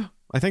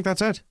 I think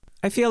that's it.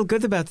 I feel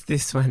good about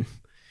this one.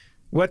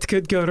 What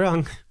could go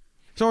wrong?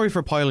 Sorry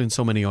for piling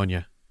so many on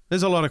you.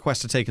 There's a lot of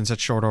quests to take in such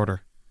short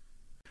order.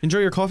 Enjoy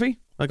your coffee.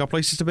 I got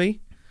places to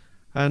be.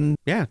 And,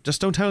 yeah,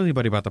 just don't tell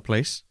anybody about the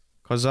place.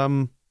 Because, I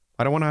don't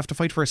want to have to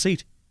fight for a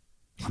seat.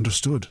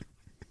 Understood.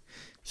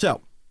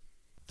 So,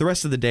 the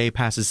rest of the day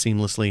passes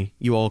seamlessly.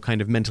 You all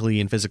kind of mentally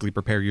and physically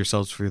prepare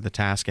yourselves for the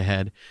task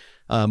ahead.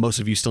 Most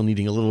of you still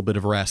needing a little bit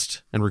of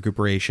rest and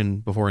recuperation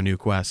before a new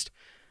quest.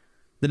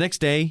 The next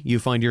day, you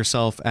find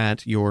yourself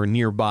at your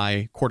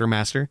nearby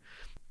quartermaster.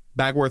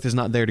 Bagworth is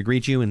not there to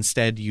greet you.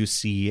 Instead, you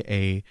see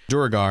a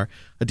Duragar,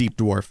 a deep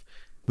dwarf,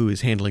 who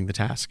is handling the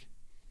task.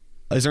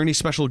 Is there any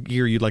special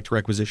gear you'd like to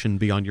requisition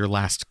beyond your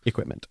last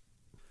equipment?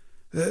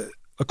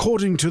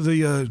 According to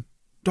the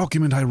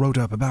document I wrote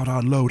up about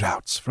our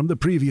loadouts from the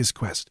previous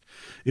quest,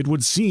 it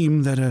would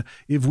seem that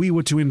if we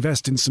were to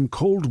invest in some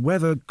cold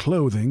weather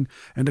clothing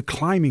and a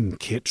climbing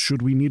kit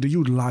should we need to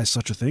utilize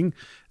such a thing,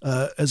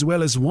 as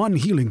well as one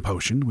healing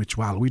potion, which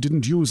while we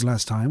didn't use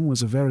last time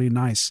was a very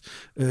nice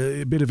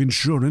bit of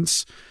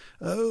insurance,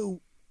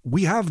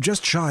 we have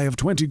just shy of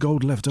 20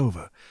 gold left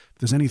over. If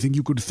there's anything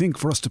you could think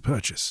for us to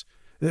purchase,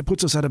 that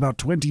puts us at about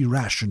 20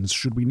 rations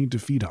should we need to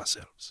feed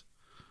ourselves.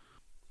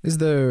 Is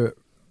there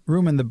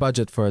room in the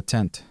budget for a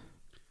tent?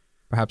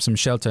 Perhaps some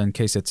shelter in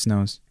case it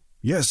snows.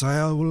 Yes,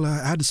 I will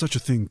add such a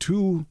thing.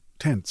 2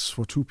 tents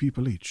for 2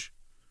 people each.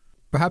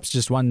 Perhaps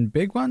just one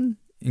big one,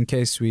 in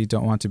case we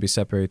don't want to be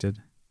separated.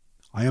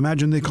 I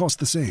imagine they cost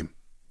the same.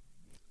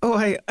 Oh,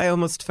 I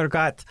almost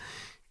forgot.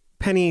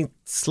 Penny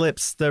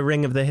slips the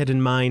Ring of the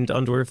Hidden Mind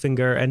onto her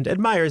finger and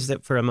admires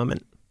it for a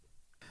moment.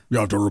 You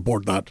have to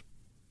report that.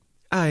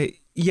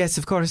 Yes,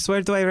 of course.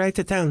 Where do I write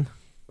it down?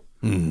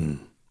 1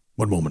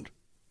 moment.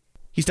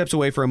 He steps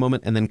away for a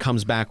moment and then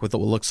comes back with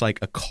what looks like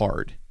a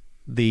card.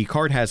 The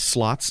card has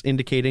slots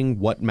indicating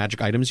what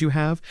magic items you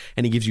have,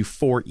 and he gives you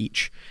 4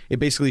 each. It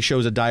basically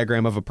shows a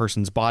diagram of a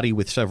person's body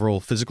with several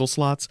physical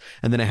slots,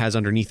 and then it has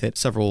underneath it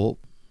several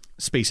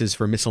spaces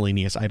for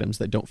miscellaneous items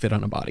that don't fit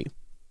on a body.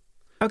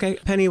 Okay,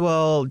 Penny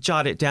will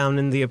jot it down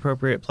in the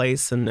appropriate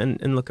place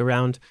and look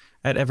around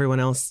at everyone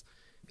else.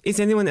 Is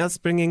anyone else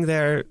bringing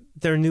their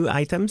new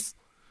items?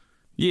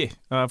 Yeah,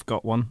 I've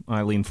got one.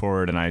 I lean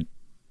forward and I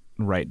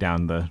write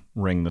down the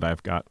ring that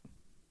I've got.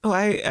 Oh,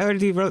 I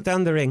already wrote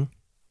down the ring.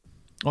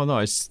 Oh no,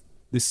 it's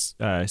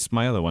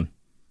my other one.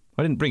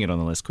 I didn't bring it on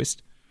the list,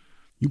 Quist.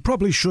 You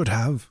probably should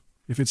have,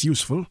 if it's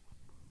useful.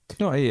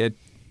 No, I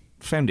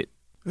found it.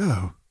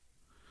 Oh.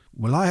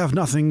 Well, I have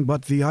nothing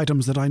but the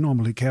items that I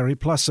normally carry,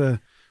 plus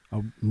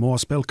more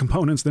spell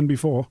components than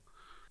before.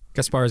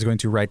 Gaspar is going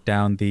to write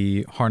down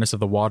the Harness of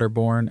the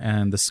Waterborn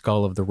and the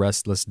Skull of the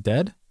Restless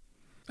Dead.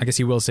 I guess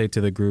he will say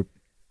to the group,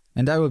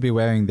 and I will be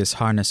wearing this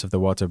Harness of the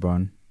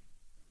Waterborn.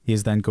 He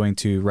is then going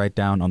to write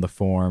down on the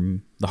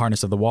form the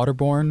Harness of the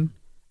Waterborn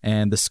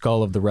and the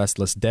Skull of the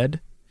Restless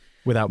Dead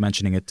without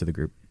mentioning it to the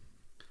group.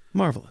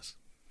 Marvelous.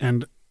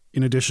 And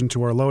in addition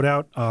to our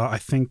loadout, I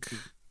think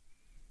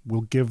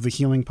we'll give the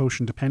healing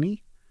potion to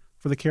Penny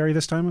for the carry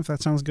this time, if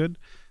that sounds good.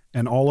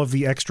 And all of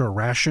the extra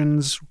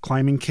rations,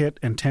 climbing kit,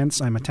 and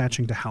tents I'm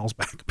attaching to Hal's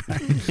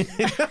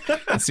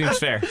backpack. That seems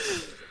fair.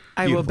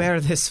 I will bear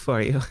this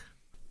for you.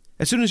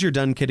 As soon as you're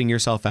done kitting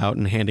yourself out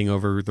and handing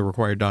over the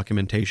required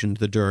documentation to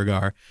the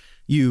Duragar,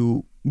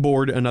 you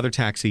board another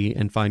taxi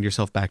and find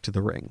yourself back to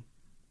the ring.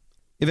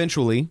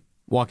 Eventually,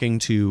 walking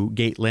to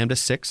gate Lambda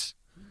 6.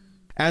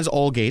 As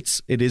all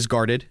gates, it is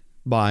guarded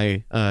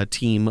by a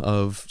team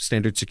of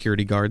standard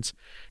security guards,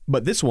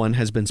 but this one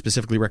has been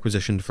specifically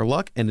requisitioned for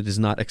luck, and it is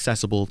not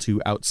accessible to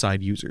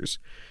outside users.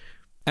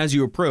 As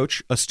you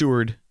approach, a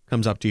steward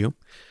comes up to you.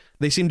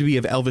 They seem to be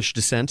of elvish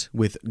descent,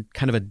 with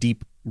kind of a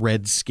deep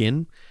red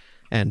skin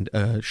and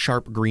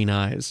sharp green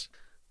eyes.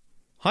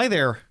 Hi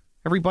there,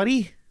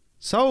 everybody.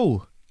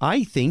 So,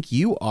 I think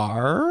you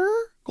are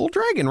Gold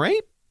Dragon,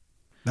 right?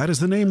 That is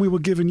the name we were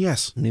given,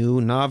 yes. New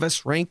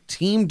novice ranked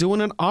team doing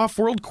an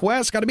off-world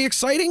quest. Got to be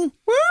exciting.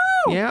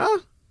 Woo! Yeah?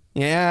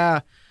 Yeah.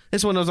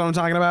 This one knows what I'm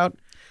talking about.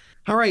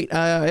 All right,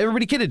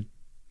 everybody kitted?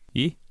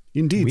 Yeah.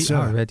 Indeed, We sir.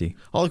 are ready.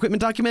 All equipment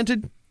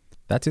documented?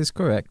 That is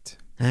correct.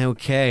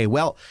 Okay,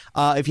 well,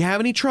 if you have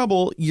any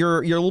trouble,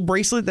 your little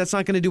bracelet, that's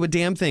not going to do a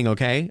damn thing,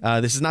 okay?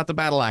 This is not the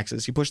battle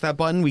axis. You push that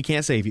button, we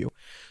can't save you.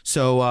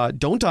 So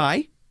don't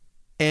die,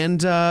 and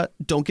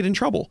don't get in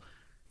trouble.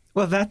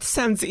 Well, that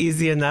sounds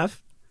easy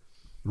enough.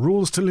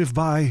 Rules to live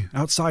by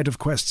outside of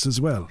quests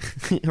as well.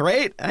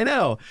 Right? I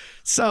know.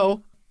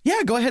 So,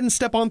 yeah, go ahead and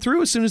step on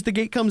through as soon as the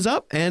gate comes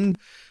up. And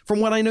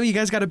from what I know, you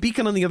guys got a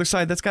beacon on the other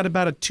side. That's got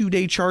about a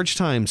 2-day charge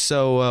time.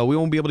 So we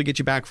won't be able to get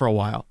you back for a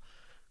while.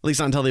 At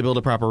least not until they build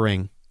a proper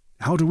ring.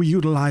 How do we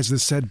utilize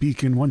this said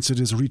beacon once it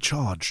is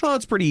recharged? Oh,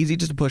 it's pretty easy.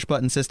 Just a push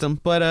button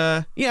system.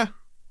 But, yeah,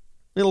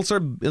 it'll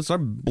start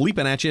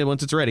bleeping at you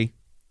once it's ready.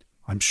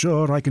 I'm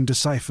sure I can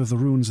decipher the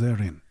runes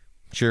therein.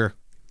 Sure.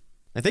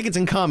 I think it's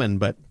in common,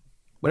 but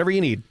whatever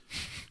you need.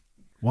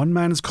 One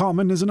man's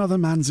common is another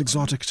man's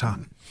exotic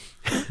tongue.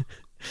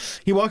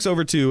 He walks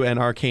over to an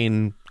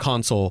arcane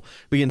console,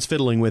 begins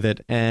fiddling with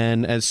it,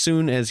 and as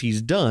soon as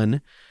he's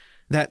done,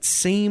 that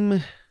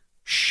same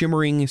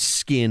shimmering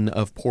skin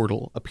of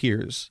Portal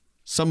appears.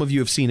 Some of you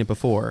have seen it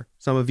before,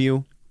 some of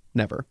you,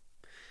 never.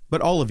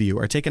 But all of you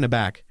are taken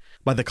aback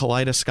by the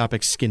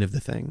kaleidoscopic skin of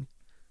the thing.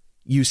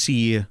 You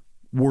see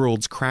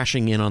worlds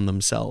crashing in on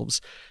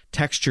themselves,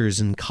 textures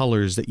and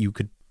colors that you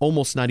could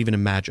almost not even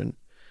imagine.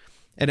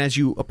 And as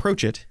you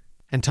approach it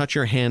and touch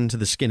your hand to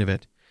the skin of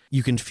it,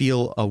 you can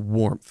feel a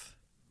warmth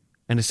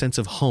and a sense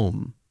of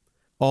home,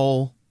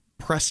 all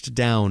pressed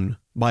down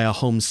by a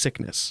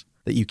homesickness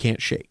that you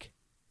can't shake.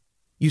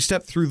 You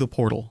step through the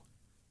portal,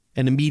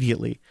 and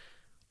immediately,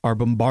 are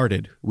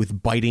bombarded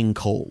with biting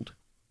cold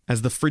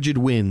as the frigid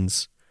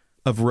winds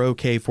of row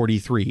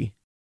K43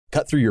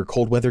 cut through your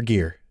cold weather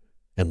gear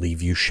and leave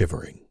you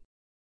shivering.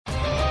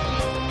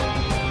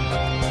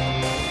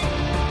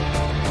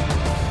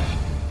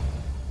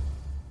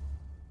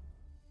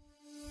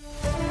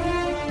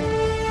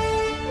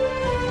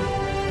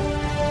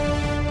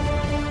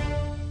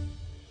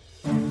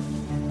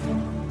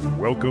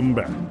 Welcome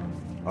back.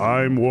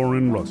 I'm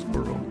Warren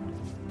Rustborough.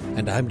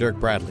 And I'm Dirk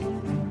Bradley.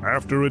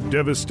 After a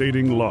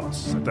devastating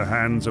loss at the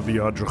hands of the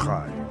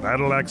Adrachai,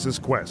 Battle Axis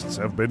quests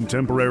have been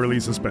temporarily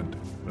suspended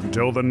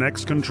until the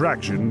next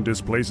contraction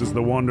displaces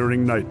the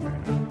wandering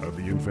nightmare of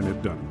the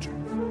Infinite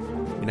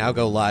Dungeon. We now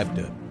go live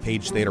to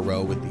Page Theta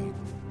Rho with the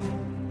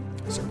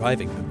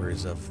surviving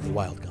members of the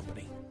Wild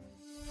Company.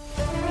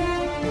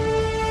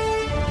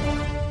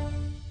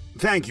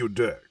 Thank you,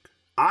 Dirk.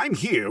 I'm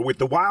here with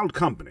the Wild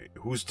Company,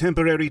 whose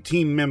temporary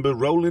team member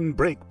Roland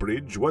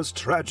Breakbridge was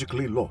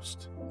tragically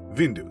lost.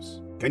 Vindus,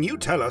 can you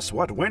tell us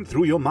what went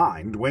through your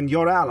mind when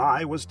your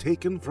ally was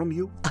taken from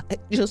you? I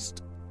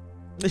just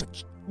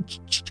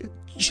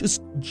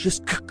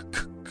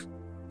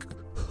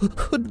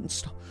couldn't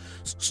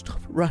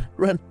stop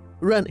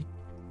running.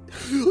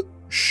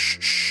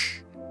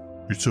 Shh.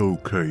 It's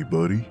okay,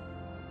 buddy.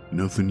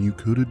 Nothing you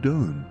could have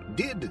done.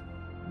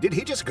 Did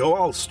he just go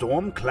all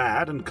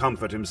storm-clad and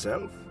comfort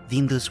himself?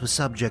 Vindus was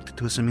subject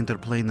to some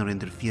interplanar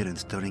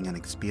interference during an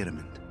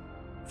experiment.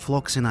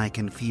 Phlox and I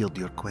can field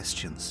your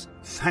questions.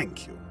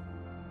 Thank you.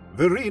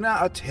 Verena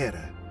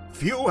Atera,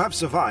 few have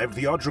survived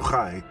the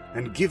Adrachai,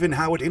 and given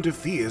how it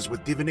interferes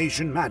with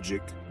divination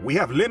magic, we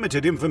have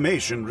limited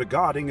information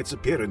regarding its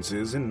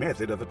appearances and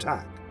method of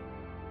attack.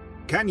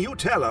 Can you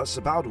tell us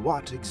about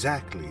what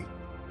exactly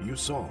you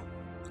saw?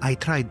 I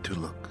tried to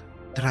look,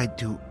 tried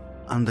to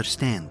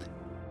understand.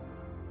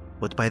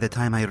 But by the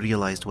time I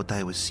realized what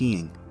I was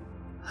seeing,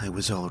 I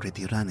was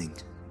already running.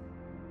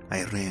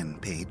 I ran,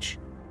 Paige.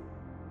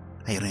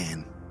 I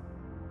ran.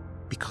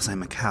 Because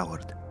I'm a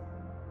coward.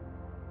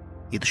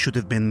 It should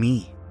have been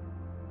me.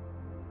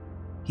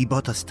 He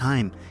bought us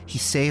time. He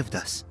saved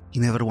us. He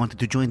never wanted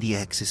to join the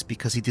Axis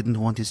because he didn't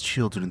want his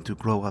children to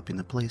grow up in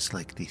a place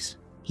like this.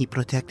 He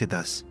protected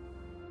us.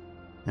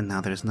 And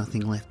now there's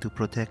nothing left to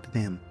protect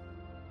them.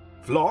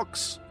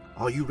 Phlox,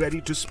 are you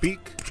ready to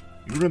speak?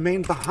 You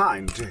remain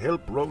behind to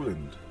help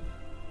Roland.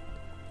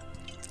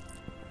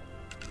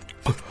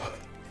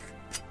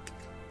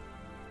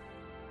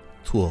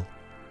 Tall,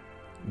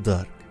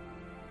 dark,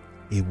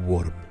 a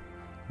warm,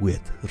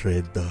 wet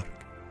red dark,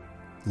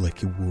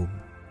 like a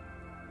womb.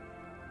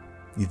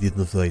 He did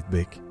not fight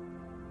back.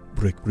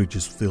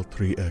 Breakbridge's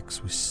filtry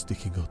axe was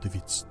sticking out of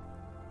its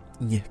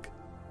neck,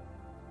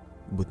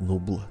 but no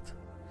blood.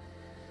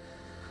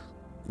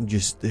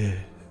 Just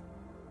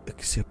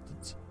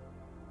acceptance.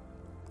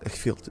 I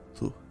felt it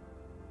too.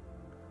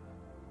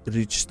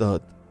 Reached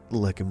out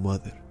like a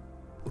mother.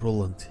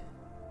 Roland,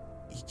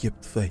 he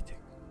kept fighting.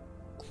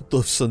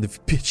 Tough son of a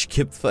bitch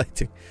kept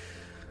fighting.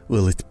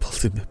 Well, it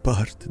pulled him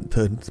apart and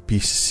turned the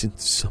pieces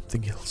into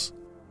something else.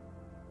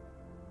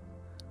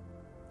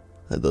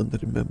 I don't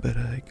remember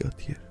how I got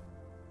here.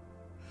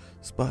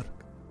 Spark,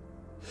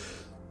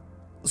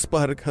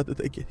 how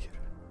did I get here?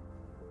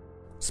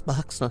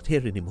 Spark's not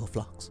here anymore,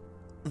 Phlox.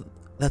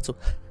 That's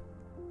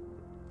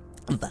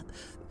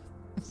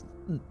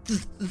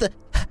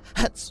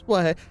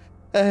why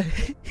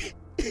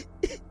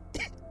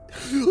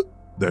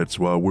That's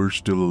why we're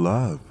still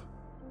alive.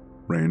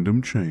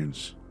 Random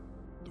chance.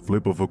 The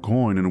flip of a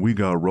coin and we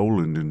got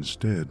Roland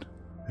instead.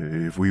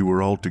 If we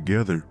were all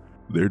together,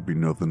 there'd be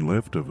nothing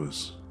left of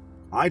us.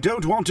 I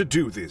don't want to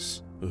do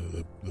this.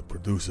 The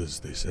producers,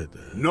 they said...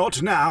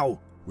 Not now!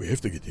 We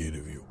have to get the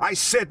interview. I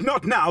said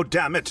not now,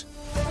 damn it!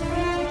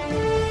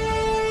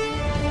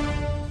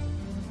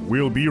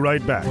 We'll be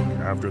right back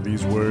after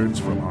these words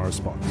from our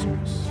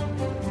sponsors.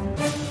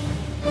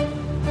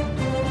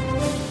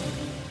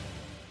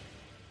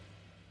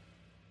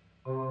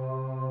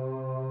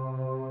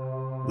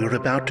 We're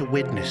about to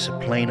witness a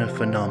planar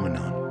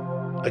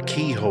phenomenon, a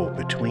keyhole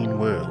between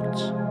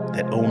worlds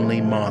that only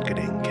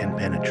marketing can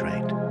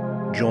penetrate.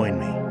 Join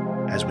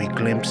me as we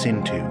glimpse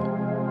into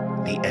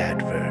the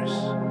Adverse.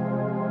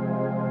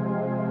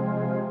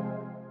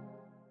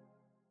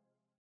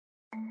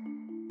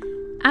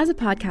 As a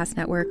podcast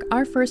network,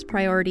 our first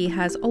priority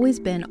has always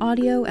been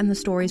audio and the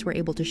stories we're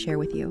able to share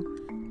with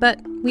you.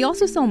 But we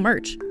also sell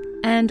merch,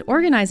 and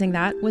organizing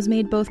that was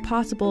made both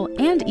possible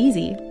and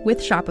easy with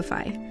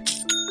Shopify.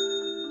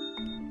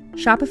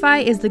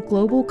 Shopify is the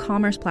global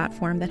commerce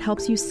platform that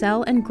helps you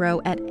sell and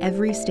grow at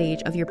every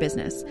stage of your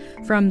business,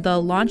 from the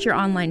launch your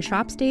online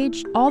shop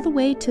stage all the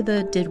way to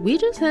the did we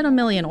just hit 1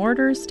 million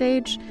orders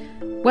stage.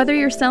 Whether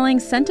you're selling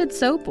scented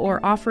soap or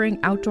offering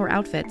outdoor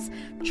outfits,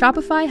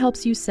 Shopify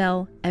helps you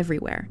sell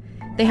everywhere.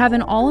 They have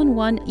an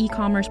all-in-one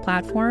e-commerce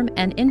platform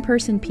and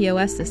in-person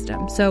POS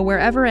system, so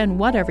wherever and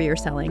whatever you're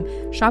selling,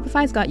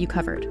 Shopify's got you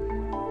covered.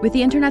 With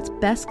the internet's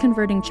best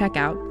converting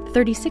checkout,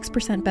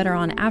 36% better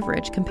on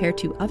average compared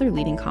to other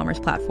leading commerce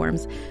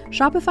platforms,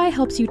 Shopify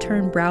helps you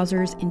turn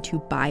browsers into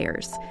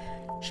buyers.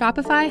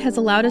 Shopify has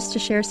allowed us to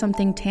share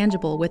something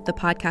tangible with the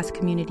podcast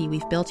community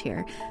we've built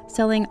here,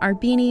 selling our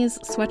beanies,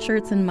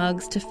 sweatshirts, and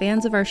mugs to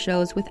fans of our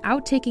shows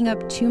without taking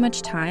up too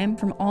much time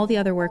from all the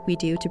other work we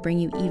do to bring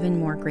you even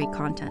more great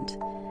content.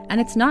 And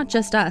it's not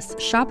just us.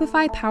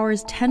 Shopify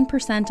powers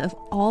 10% of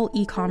all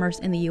e-commerce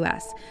in the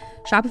US.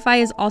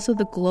 Shopify is also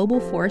the global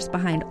force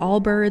behind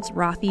Allbirds,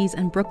 Rothy's,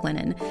 and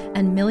Brooklinen,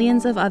 and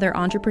millions of other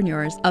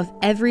entrepreneurs of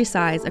every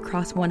size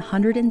across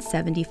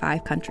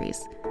 175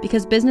 countries.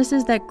 Because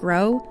businesses that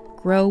grow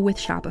with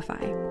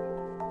Shopify.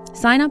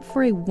 Sign up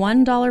for a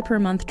 $1 per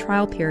month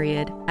trial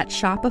period at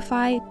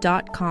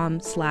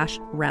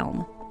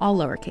shopify.com/realm, all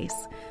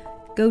lowercase.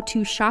 Go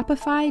to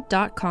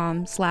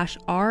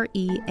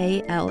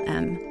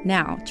shopify.com/REALM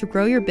now to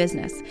grow your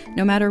business,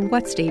 no matter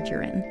what stage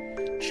you're in.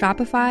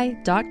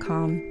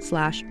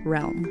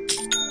 Shopify.com/realm.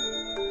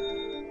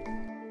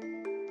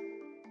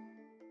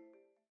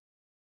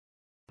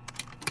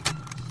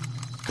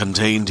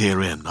 Contained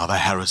herein are the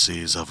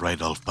heresies of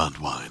Radolf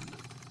Burntwine,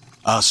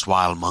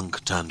 erstwhile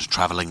monk turned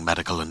traveling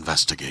medical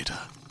investigator.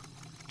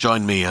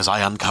 Join me as I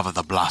uncover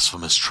the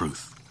blasphemous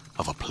truth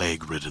of a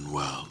plague-ridden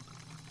world,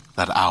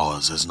 that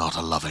ours is not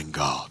a loving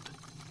God,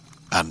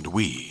 and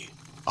we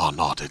are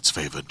not its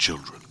favored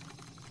children.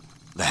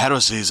 The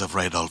heresies of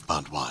Radolf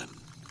Burntwine,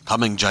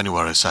 coming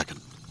January 2nd,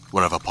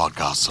 wherever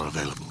podcasts are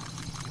available.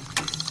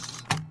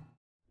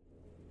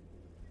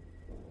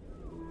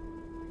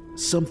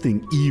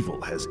 Something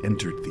evil has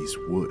entered these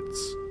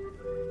woods.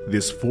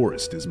 This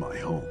forest is my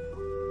home.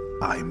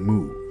 I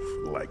move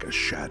like a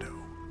shadow.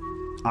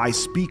 I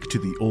speak to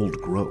the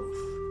old growth.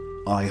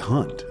 I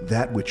hunt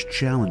that which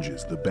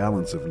challenges the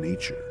balance of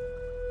nature.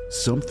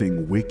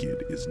 Something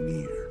wicked is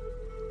near.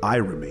 I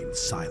remain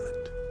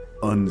silent,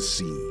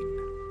 unseen,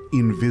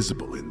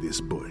 invisible in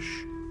this bush,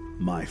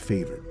 my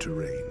favored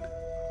terrain.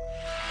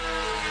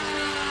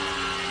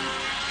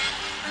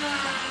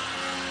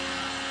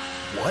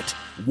 What?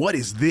 What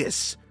is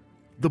this?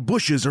 The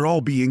bushes are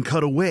all being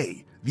cut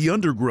away. The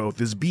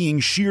undergrowth is being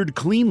sheared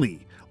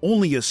cleanly.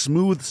 Only a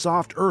smooth,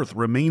 soft earth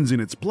remains in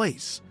its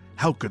place.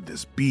 How could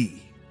this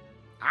be?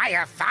 I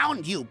have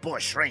found you,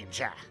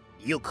 Bushranger.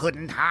 You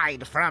couldn't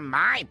hide from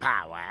my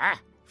power.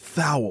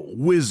 Foul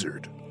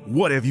wizard,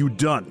 what have you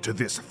done to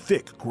this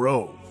thick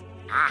grove?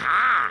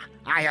 Aha!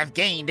 I have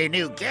gained a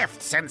new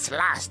gift since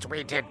last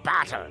we did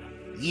battle.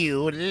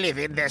 You live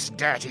in this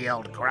dirty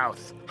old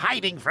growth,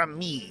 hiding from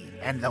me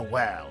and the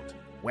world.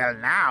 Well,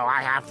 now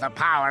I have the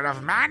power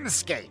of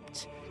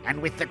Manscaped,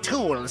 and with the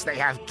tools they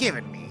have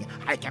given me,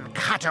 I can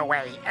cut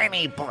away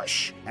any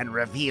bush and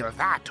reveal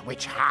that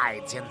which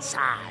hides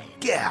inside.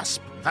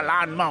 Gasp! The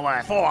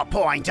Lawnmower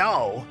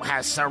 4.0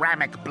 has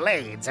ceramic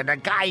blades and a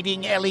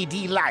guiding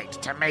LED light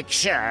to make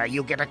sure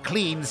you get a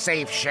clean,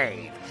 safe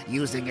shave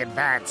using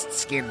advanced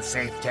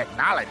skin-safe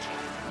technology.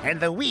 And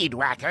the Weed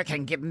Whacker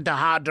can get into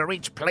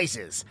hard-to-reach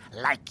places,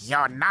 like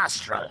your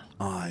nostril.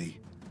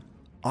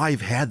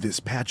 I've had this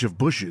patch of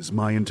bushes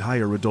my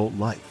entire adult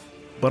life,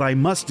 but I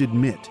must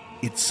admit,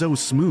 it's so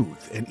smooth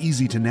and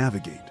easy to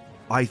navigate.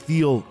 I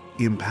feel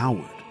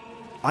empowered.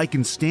 I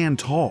can stand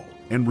tall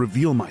and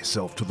reveal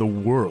myself to the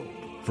world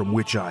from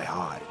which I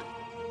hide.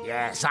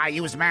 Yes, I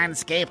use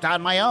Manscaped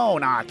on my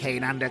own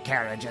arcane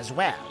undercarriage as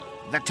well.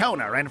 The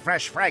toner and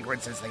fresh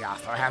fragrances they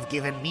offer have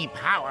given me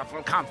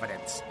powerful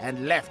confidence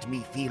and left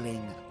me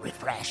feeling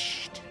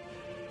refreshed.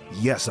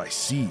 Yes, I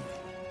see.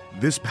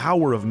 This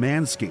power of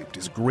Manscaped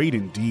is great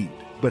indeed,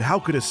 but how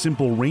could a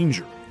simple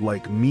ranger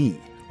like me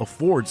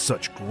afford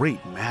such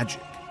great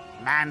magic?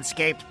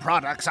 Manscaped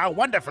products are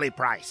wonderfully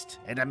priced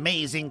and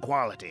amazing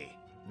quality.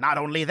 Not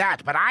only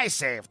that, but I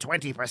saved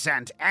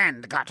 20%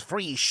 and got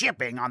free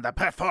shipping on the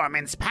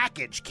Performance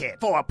Package Kit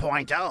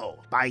 4.0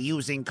 by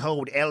using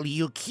code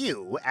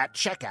LUQ at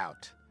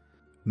checkout.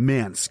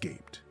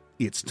 Manscaped.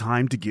 It's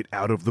time to get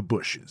out of the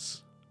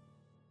bushes.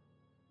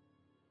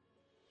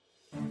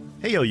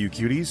 Hey, all you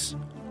cuties.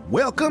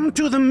 Welcome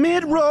to the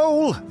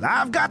mid-roll!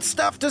 I've got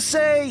stuff to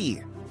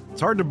say!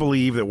 It's hard to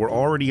believe that we're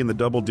already in the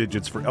double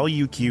digits for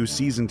LUQ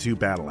Season 2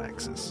 Battle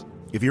Axes.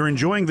 If you're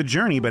enjoying the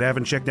journey but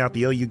haven't checked out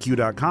the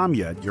LUQ.com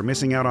yet, you're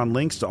missing out on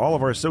links to all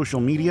of our social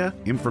media,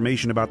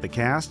 information about the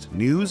cast,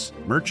 news,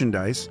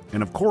 merchandise,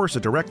 and of course a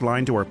direct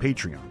line to our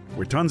Patreon,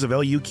 where tons of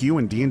LUQ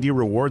and D&D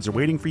rewards are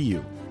waiting for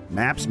you.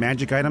 Maps,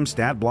 magic items,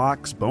 stat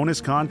blocks, bonus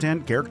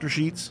content, character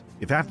sheets.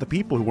 If half the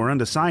people who are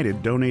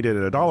undecided donated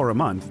 $1 a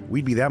month,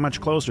 we'd be that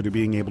much closer to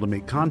being able to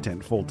make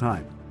content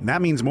full-time. And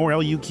that means more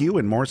LUQ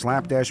and more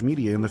Slapdash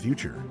media in the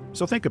future.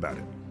 So think about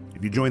it.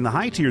 If you join the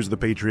high tiers of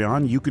the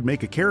Patreon, you could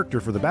make a character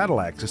for the Battle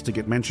Axis to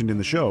get mentioned in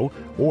the show,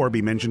 or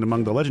be mentioned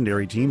among the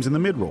legendary teams in the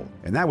mid-roll.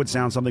 And that would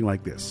sound something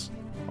like this.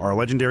 Our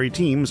legendary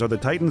teams are the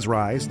Titans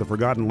Rise, the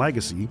Forgotten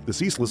Legacy, the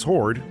Ceaseless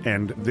Horde,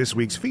 and this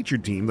week's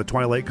featured team, the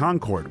Twilight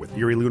Concord, with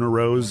Fury Luna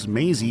Rose,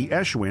 Maisie,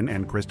 Eshwin,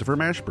 and Christopher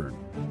Mashburn.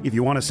 If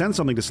you want to send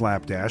something to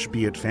Slapdash,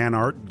 be it fan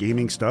art,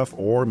 gaming stuff,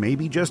 or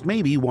maybe, just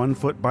maybe, 1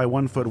 foot by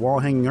 1 foot wall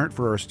hanging art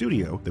for our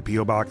studio, the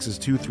P.O. Box is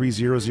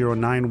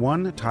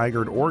 230091,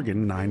 Tigard,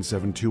 Oregon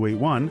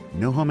 97281.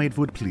 No homemade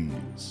food,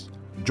 please.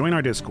 Join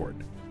our Discord.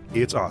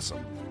 It's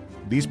awesome.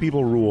 These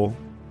people rule,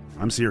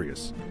 I'm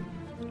serious.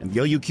 And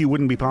the LUQ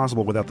wouldn't be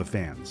possible without the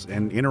fans,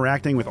 and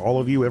interacting with all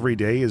of you every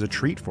day is a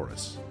treat for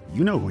us.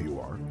 You know who you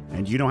are,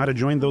 and you know how to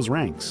join those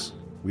ranks.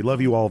 We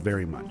love you all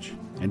very much.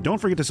 And don't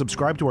forget to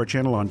subscribe to our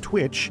channel on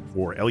Twitch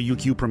for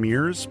LUQ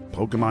premieres,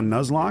 Pokemon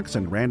Nuzlocke,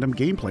 and random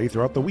gameplay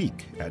throughout the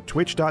week at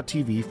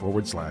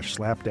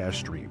twitch.tv/slapdash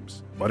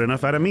streams. But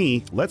enough out of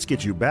me, let's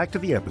get you back to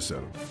the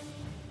episode.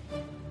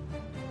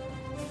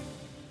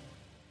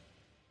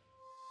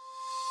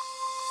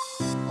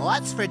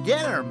 What's for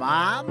dinner,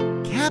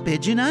 Mom?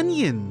 Cabbage and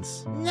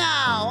onions. No,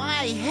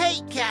 I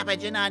hate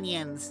cabbage and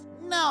onions.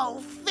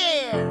 No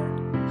fair.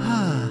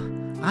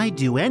 I'd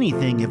do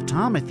anything if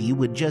Tomothy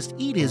would just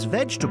eat his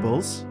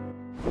vegetables.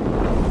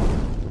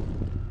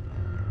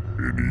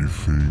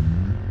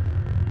 Anything?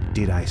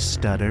 Did I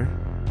stutter?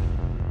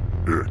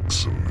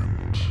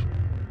 Excellent.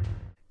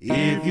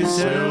 If you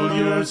sell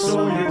your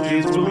soul, your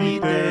kids will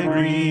eat their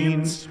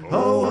greens.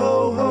 Ho,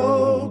 ho,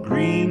 ho,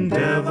 Green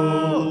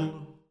Devil.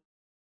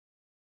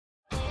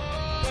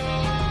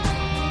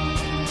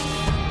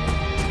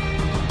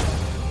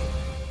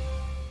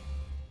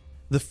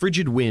 The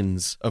frigid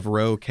winds of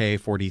row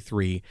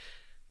K43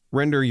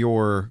 render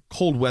your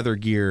cold weather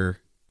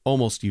gear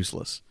almost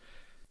useless.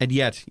 And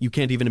yet, you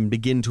can't even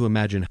begin to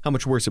imagine how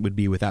much worse it would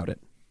be without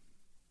it.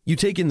 You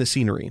take in the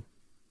scenery.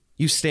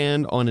 You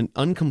stand on an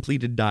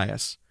uncompleted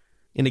dais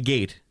in a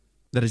gate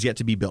that is yet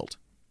to be built.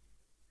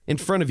 In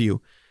front of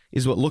you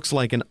is what looks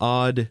like an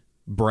odd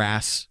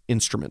brass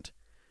instrument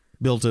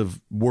built of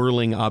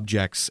whirling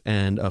objects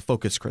and a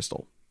focus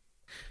crystal.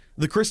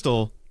 The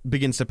crystal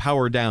begins to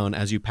power down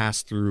as you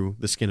pass through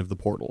the skin of the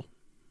portal,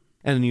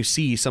 and then you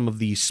see some of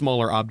the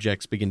smaller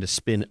objects begin to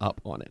spin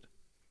up on it.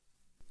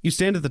 You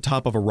stand at the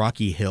top of a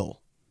rocky hill.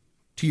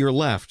 To your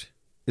left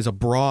is a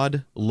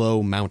broad,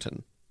 low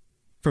mountain.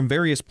 From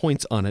various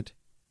points on it,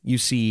 you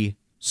see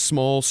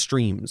small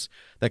streams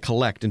that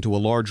collect into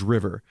a large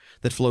river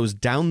that flows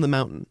down the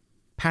mountain,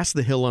 past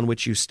the hill on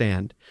which you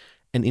stand,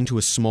 and into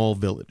a small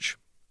village.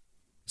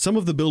 Some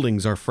of the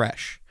buildings are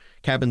fresh,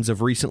 cabins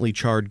of recently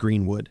charred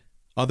green wood,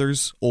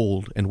 others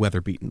old and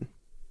weather-beaten.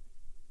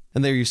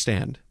 And there you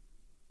stand,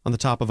 on the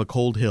top of a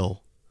cold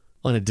hill,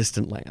 on a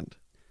distant land.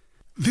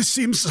 This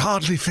seems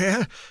hardly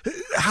fair.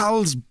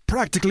 Hal's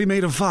practically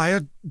made of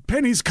fire,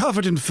 Penny's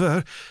covered in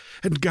fur,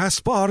 and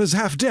Gaspar is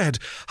half dead.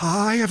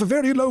 I have a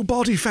very low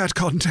body fat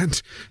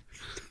content.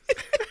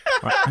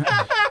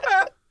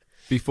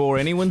 Before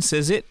anyone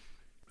says it,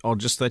 I'll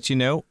just let you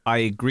know, I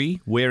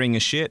agree, wearing a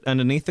shirt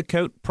underneath the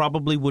coat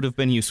probably would have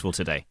been useful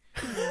today.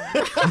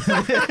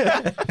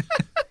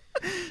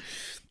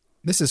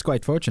 This is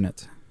quite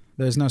fortunate.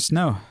 There's no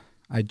snow.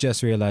 I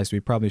just realized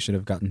we probably should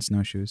have gotten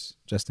snowshoes,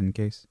 just in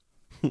case.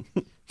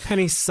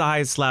 Penny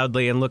sighs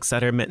loudly and looks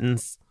at her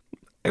mittens.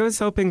 I was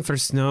hoping for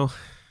snow.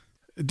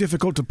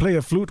 Difficult to play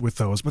a flute with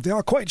those, but they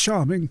are quite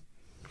charming.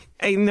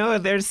 I know,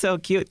 they're so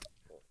cute.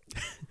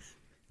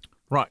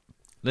 Right,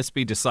 let's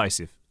be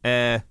decisive.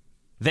 That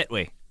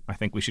way, I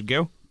think we should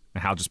go.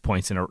 And Hal just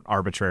points in an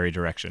arbitrary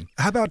direction.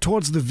 How about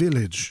towards the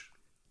village?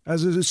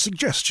 As a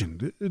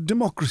suggestion.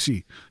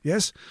 Democracy,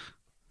 yes?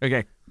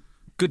 Okay,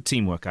 good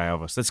teamwork,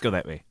 Iovos. Let's go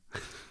that way.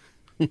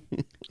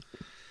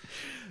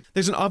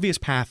 There's an obvious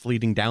path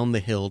leading down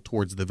the hill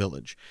towards the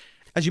village.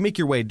 As you make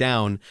your way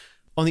down,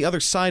 on the other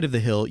side of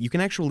the hill, you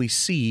can actually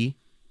see,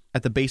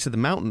 at the base of the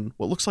mountain,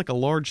 what looks like a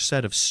large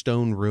set of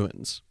stone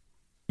ruins.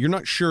 You're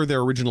not sure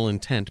their original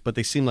intent, but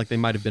they seem like they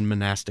might have been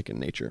monastic in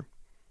nature.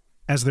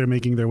 As they're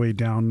making their way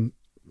down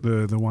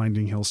the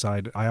winding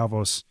hillside,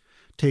 Iovos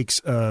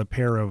takes a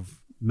pair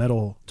of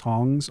metal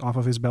tongs off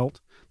of his belt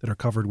that are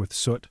covered with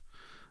soot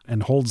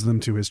and holds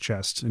them to his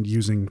chest, and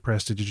using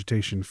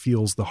prestidigitation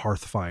feels the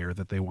hearth fire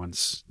that they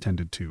once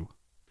tended to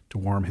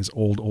warm his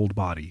old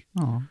body.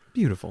 Oh,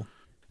 beautiful.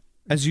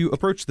 As you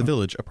approach the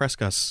village,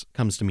 Aprescas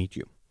comes to meet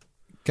you.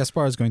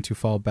 Gaspar is going to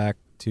fall back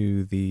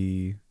to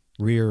the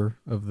rear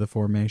of the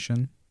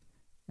formation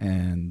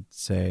and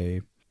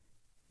say,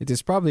 "It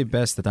is probably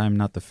best that I am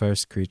not the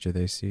first creature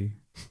they see."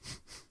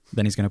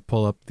 Then he's going to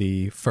pull up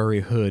the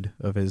furry hood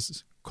of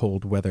his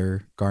cold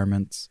weather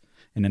garments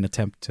in an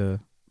attempt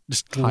to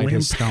just hide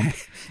his stump.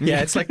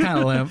 Yeah, it's like kind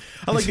of limp.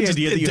 I like the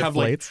idea that you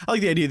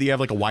have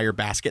like a wire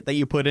basket that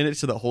you put in it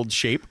so that it holds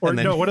shape. Or and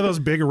then... no, one of those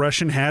big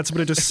Russian hats,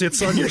 but it just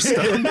sits on your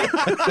stump.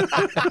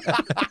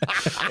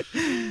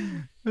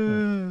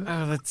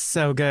 Oh, that's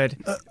so good.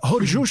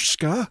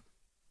 Hodjushka?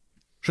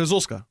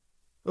 Shazulska.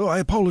 Oh, I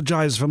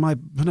apologize for my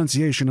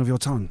pronunciation of your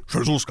tongue.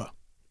 Shazulska.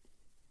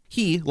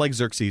 He, like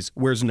Xerxes,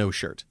 wears no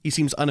shirt. He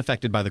seems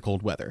unaffected by the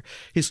cold weather.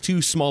 His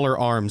two smaller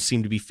arms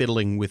seem to be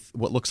fiddling with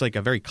what looks like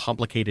a very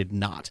complicated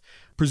knot,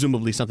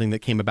 presumably something that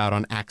came about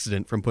on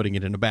accident from putting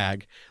it in a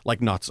bag,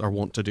 like knots are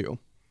wont to do.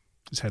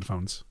 His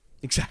headphones.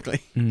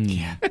 Exactly.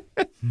 Yeah.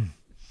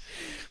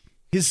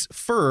 His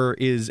fur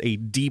is a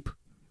deep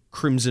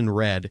crimson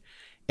red,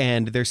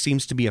 and there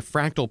seems to be a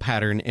fractal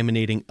pattern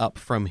emanating up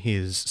from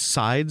his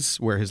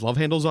sides, where his love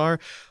handles are,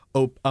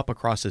 up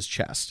across his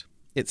chest.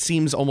 It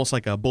seems almost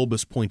like a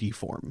bulbous, pointy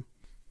form.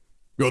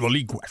 You're the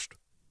lead quest.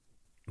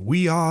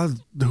 We are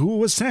who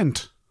was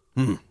sent.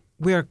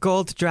 We're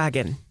Gold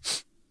Dragon.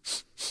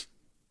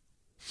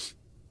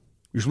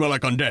 You smell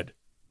like undead.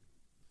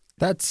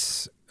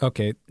 That's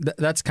okay.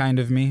 That's kind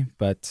of me,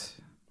 but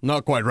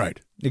not quite right.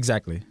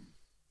 Exactly.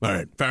 All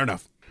right, fair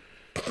enough.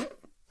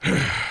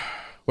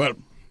 Well,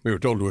 we were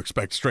told to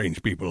expect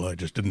strange people. I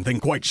just didn't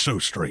think quite so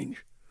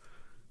strange.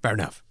 Fair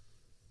enough.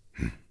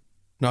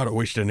 Not to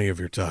waste any of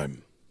your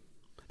time.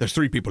 There's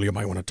 3 people you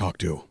might want to talk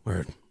to.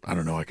 Or, I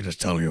don't know, I could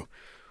just tell you.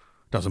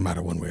 Doesn't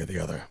matter one way or the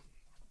other.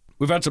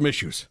 We've had some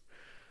issues.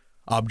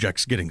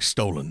 Objects getting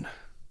stolen.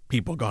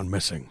 People gone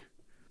missing.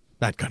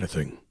 That kind of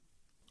thing.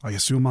 I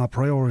assume our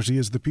priority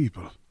is the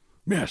people.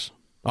 Yes,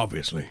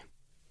 obviously.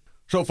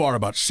 So far,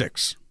 about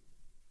 6.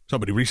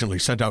 Somebody recently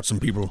sent out some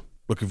people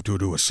looking to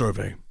do a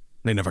survey.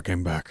 They never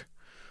came back.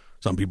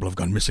 Some people have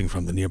gone missing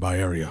from the nearby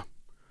area.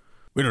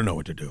 We don't know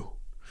what to do.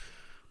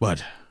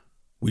 But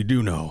we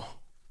do know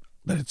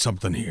that it's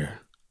something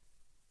here.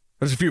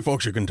 There's a few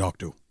folks you can talk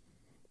to.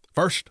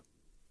 First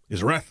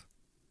is Reth.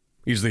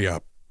 He's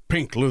the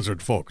pink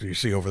lizard folk you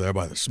see over there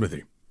by the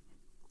smithy.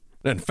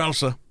 Then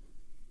Felsa.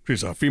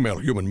 She's a female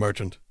human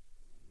merchant.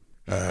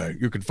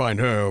 You can find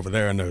her over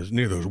there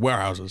near those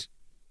warehouses.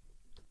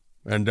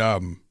 And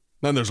then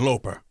there's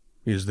Loper.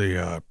 He's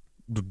the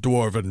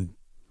dwarven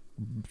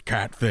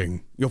cat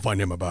thing. You'll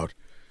find him about.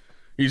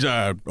 He's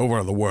over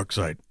on the work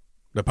site.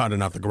 They're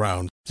pounding out the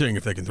ground, seeing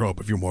if they can throw up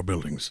a few more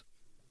buildings.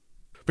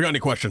 If you got any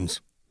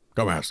questions,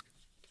 come ask.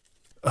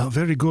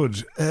 Very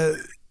good.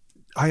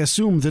 I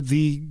assume that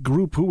the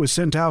group who was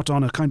sent out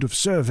on a kind of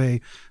survey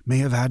may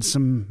have had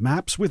some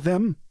maps with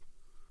them?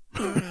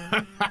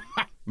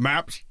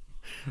 Maps?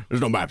 There's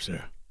no maps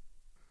here.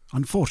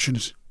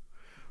 Unfortunate.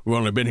 We've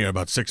only been here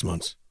about 6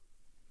 months.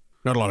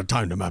 Not a lot of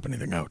time to map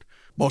anything out.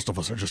 Most of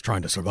us are just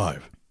trying to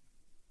survive.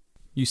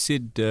 You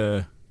said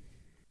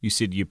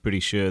you're pretty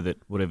sure that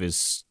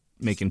whatever's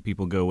making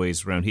people go away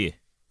is around here.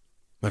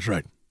 That's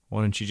right.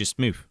 Why don't you just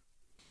move?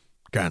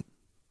 Can't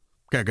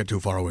get too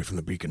far away from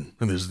the beacon,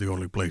 and this is the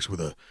only place where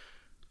the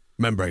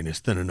membrane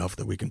is thin enough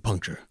that we can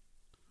puncture.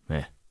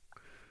 Yeah.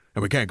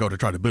 And we can't go to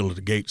try to build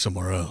a gate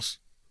somewhere else.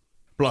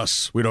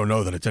 Plus, we don't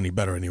know that it's any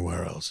better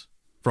anywhere else.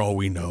 For all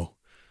we know,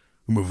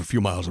 we move a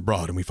few miles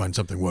abroad and we find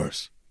something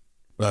worse.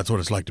 That's what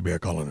it's like to be a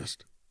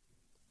colonist.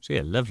 So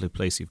yeah, lovely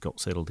place you've got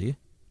settled here.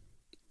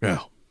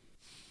 Yeah.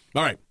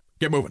 All right,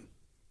 get moving.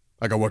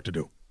 I got work to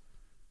do.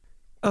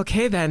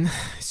 Okay then,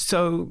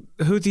 so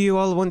who do you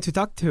all want to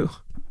talk to?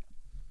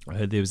 I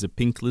heard there was a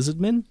pink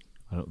lizard man.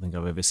 I don't think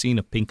I've ever seen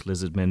a pink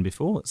lizard man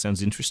before. It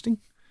sounds interesting.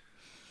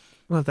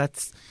 Well,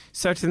 that's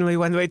certainly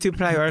one way to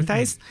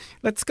prioritize.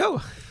 Let's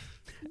go.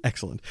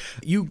 Excellent.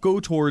 You go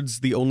towards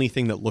the only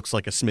thing that looks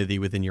like a smithy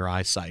within your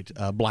eyesight,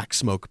 black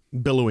smoke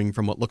billowing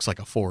from what looks like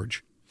a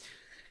forge.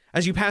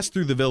 As you pass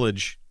through the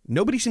village,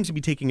 nobody seems to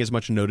be taking as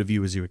much note of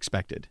you as you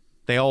expected.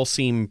 They all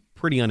seem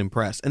pretty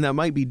unimpressed, and that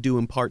might be due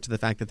in part to the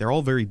fact that they're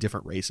all very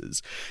different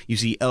races. You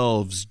see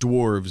elves,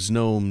 dwarves,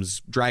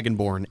 gnomes,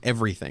 dragonborn,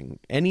 everything.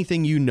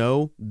 Anything you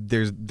know,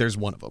 there's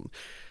one of them.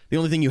 The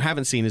only thing you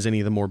haven't seen is any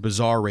of the more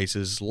bizarre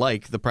races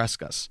like the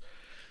Prescus.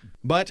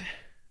 But,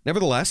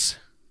 nevertheless,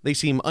 they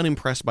seem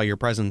unimpressed by your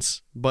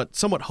presence, but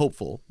somewhat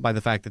hopeful by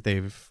the fact that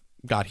they've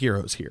got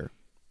heroes here.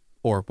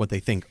 Or what they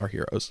think are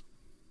heroes.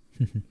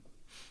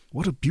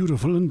 What a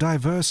beautiful and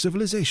diverse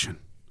civilization.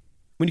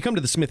 When you come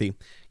to the smithy,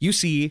 you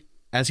see,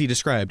 as he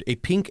described, a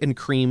pink and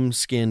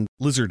cream-skinned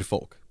lizard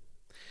folk.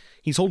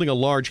 He's holding a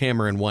large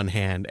hammer in one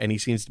hand, and he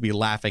seems to be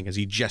laughing as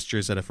he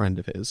gestures at a friend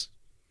of his.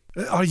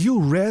 Are you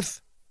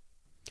Reth?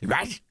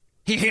 Right?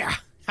 Yeah.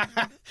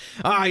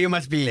 You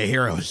must be the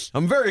heroes.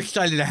 I'm very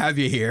excited to have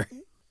you here.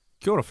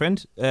 Kia ora,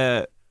 friend.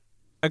 I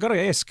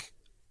gotta ask,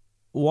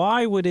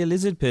 why would a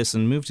lizard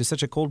person move to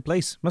such a cold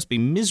place? Must be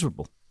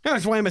miserable.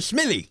 That's why I'm a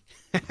smithy.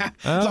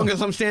 As long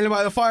as I'm standing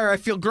by the fire, I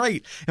feel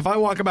great. If I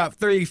walk about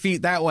 30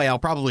 feet that way, I'll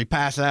probably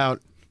pass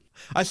out.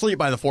 I sleep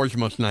by the forge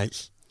most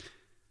nights.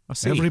 I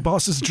see. Every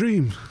boss's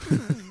dream.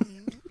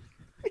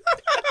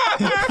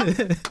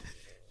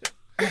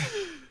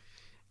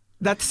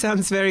 That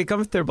sounds very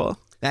comfortable.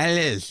 That it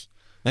is.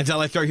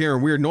 Until I start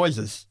hearing weird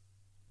noises.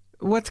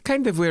 What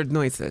kind of weird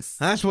noises?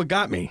 That's what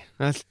got me.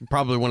 That's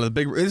probably one of the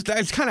big...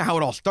 It's kind of how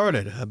it all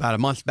started. About a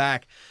month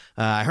back,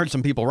 I heard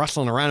some people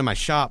rustling around in my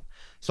shop.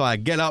 So I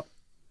get up,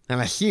 and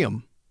I see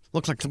him.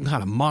 Looks like some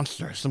kind of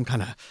monster, some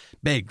kind of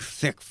big,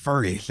 thick,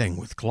 furry thing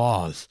with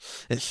claws.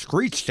 It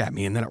screeched at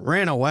me, and then it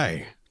ran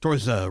away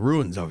towards the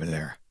ruins over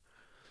there.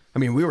 I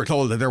mean, we were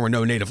told that there were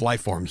no native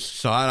life forms,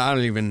 so I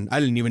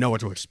didn't even know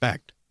what to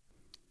expect.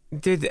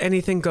 Did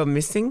anything go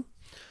missing?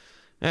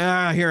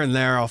 Here and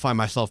there, I'll find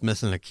myself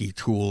missing a key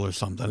tool or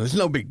something. It's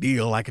no big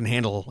deal. I can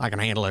handle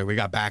it. We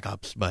got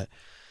backups, but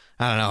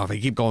I don't know. If they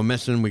keep going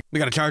missing, we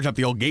got to charge up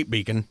the old gate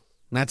beacon.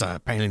 That's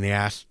a pain in the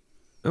ass.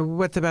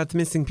 What about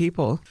missing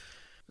people?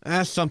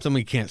 That's something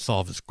we can't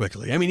solve as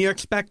quickly. I mean, you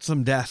expect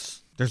some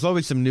deaths. There's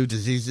always some new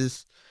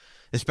diseases,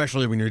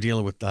 especially when you're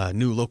dealing with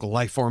new local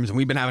life forms, and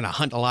we've been having to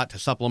hunt a lot to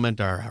supplement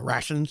our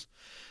rations.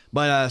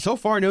 But so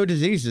far, no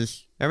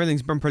diseases.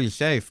 Everything's been pretty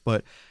safe,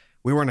 but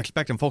we weren't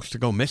expecting folks to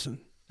go missing.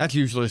 That's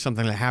usually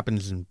something that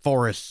happens in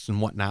forests and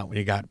whatnot when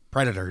you got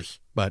predators.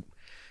 But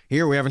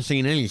here we haven't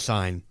seen any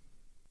sign.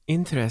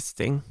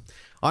 Interesting.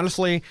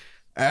 Honestly,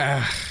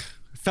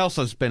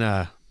 Felsa's been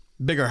a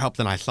bigger help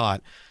than I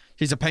thought.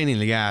 She's a pain in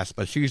the ass,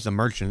 but she's the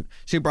merchant.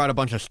 She brought a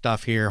bunch of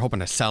stuff here,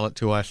 hoping to sell it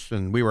to us,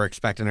 and we were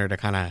expecting her to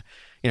kind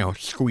of,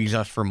 squeeze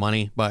us for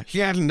money. But she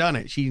hasn't done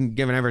it. She's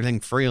given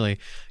everything freely,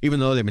 even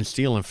though they've been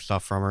stealing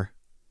stuff from her.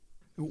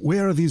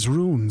 Where are these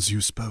runes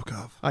you spoke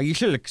of? You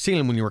should have seen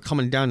them when you were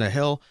coming down the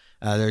hill.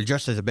 They're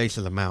just at the base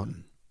of the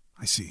mountain.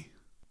 I see.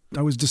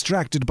 I was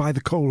distracted by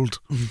the cold.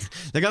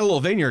 They got a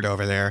little vineyard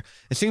over there.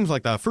 It seems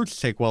like the fruits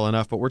take well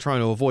enough, but we're trying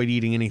to avoid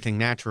eating anything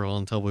natural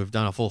until we've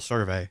done a full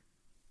survey.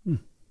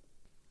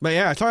 But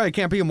yeah, sorry I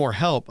can't be of more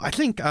help. I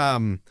think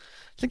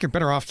you're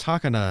better off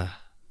talking to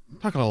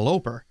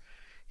Loper.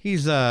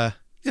 He's a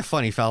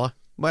funny fella,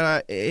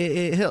 but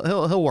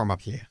he'll warm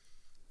up to you.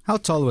 How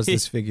tall was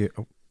this figure?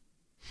 Oh.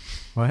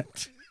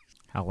 What?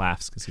 Hal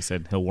laughs because he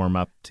said he'll warm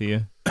up to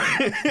you.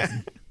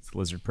 It's a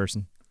lizard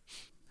person.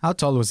 How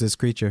tall was this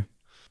creature?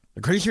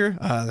 The creature?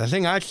 The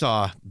thing I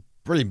saw,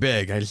 pretty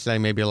big. I'd say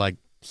maybe like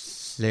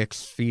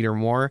 6 feet or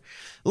more. It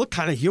looked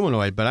kind of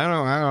humanoid, but I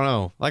don't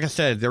know. Like I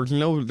said, there's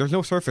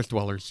no surface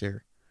dwellers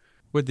here.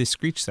 What'd this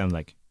screech sound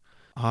like?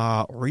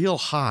 Real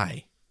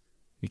high.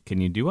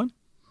 Can you do one?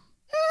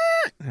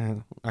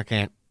 I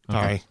can't.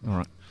 Sorry. Okay. All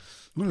right.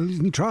 Well, you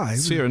can try.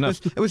 Fair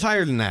enough. It was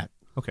higher than that.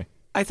 Okay.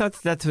 I thought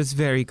that was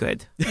very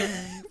good.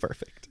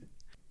 Perfect.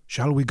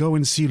 Shall we go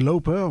and see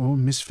Loper or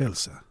Miss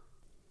Felsa?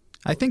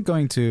 I think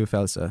going to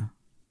Felsa,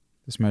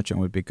 this merchant,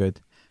 would be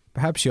good.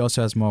 Perhaps she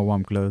also has more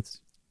warm clothes.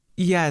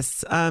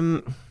 Yes,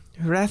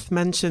 Reth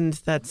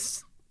mentioned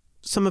that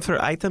some of her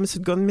items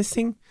had gone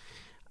missing.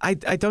 I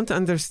don't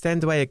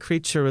understand why a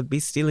creature would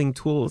be stealing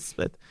tools,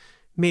 but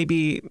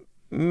maybe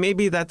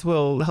that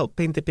will help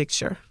paint a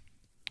picture.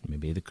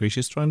 Maybe the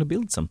creature's trying to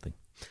build something.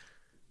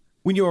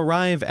 When you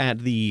arrive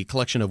at the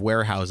collection of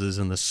warehouses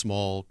and the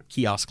small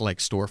kiosk-like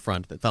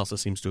storefront that Felsa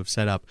seems to have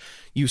set up,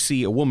 you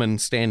see a woman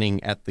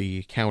standing at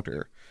the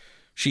counter.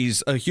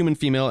 She's a human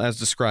female, as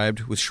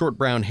described, with short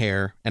brown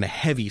hair and a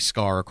heavy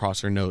scar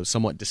across her nose,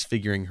 somewhat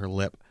disfiguring her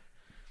lip.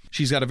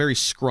 She's got a very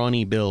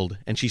scrawny build,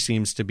 and she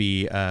seems to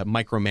be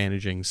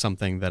micromanaging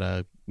something that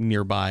a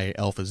nearby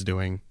elf is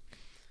doing.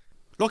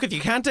 Look, if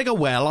you can't dig a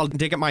well, I'll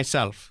dig it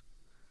myself.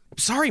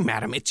 Sorry,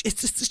 madam. It's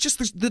just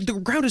the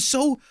ground is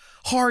so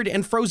hard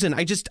and frozen.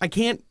 I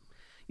can't.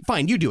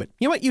 Fine, you do it.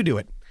 You know what? You do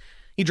it.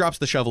 He drops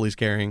the shovel he's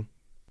carrying.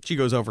 She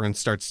goes over and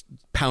starts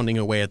pounding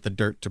away at the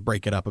dirt to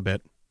break it up a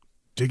bit.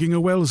 Digging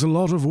a well is a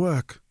lot of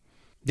work.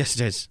 Yes,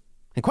 it is.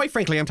 And quite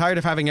frankly, I'm tired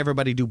of having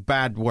everybody do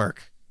bad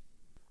work.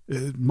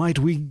 Might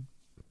we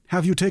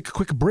have you take a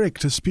quick break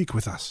to speak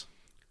with us?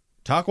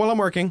 Talk while I'm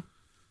working.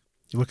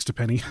 He looks to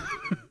Penny,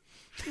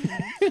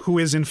 who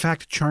is in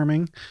fact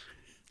charming.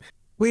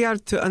 We are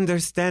to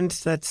understand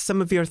that some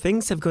of your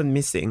things have gone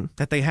missing.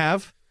 That they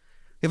have?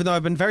 Even though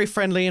I've been very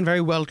friendly and very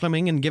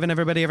welcoming and given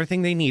everybody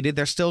everything they needed,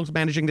 they're still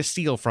managing to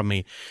steal from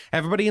me.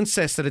 Everybody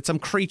insists that it's some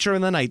creature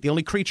in the night. The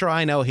only creature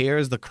I know here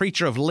is the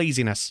creature of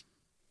laziness.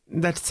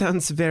 That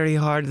sounds very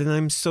hard, and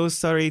I'm so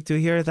sorry to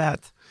hear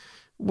that.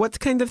 What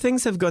kind of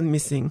things have gone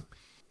missing?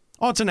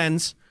 Odds and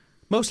ends.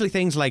 Mostly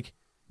things like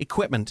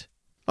equipment.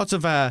 Lots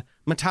of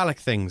metallic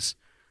things.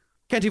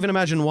 Can't even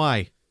imagine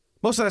why.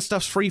 Most of that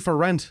stuff's free for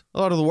rent.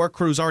 A lot of the work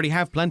crews already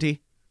have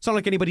plenty. It's not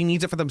like anybody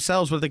needs it for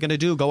themselves. What are they going to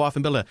do? Go off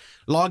and build a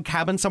log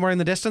cabin somewhere in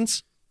the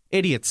distance?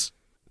 Idiots.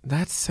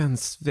 That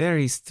sounds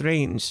very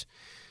strange.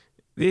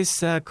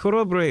 This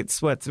corroborates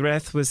what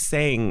Reth was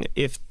saying.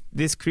 If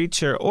this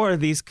creature or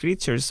these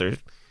creatures are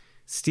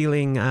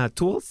stealing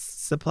tools,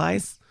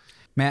 supplies.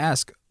 May I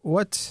ask,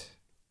 what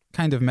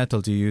kind of metal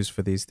do you use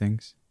for these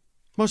things?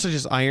 Mostly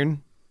just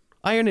iron.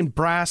 Iron and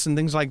brass and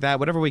things like that.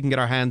 Whatever we can get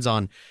our hands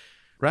on.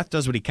 Reth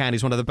does what he can.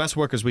 He's one of the best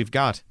workers we've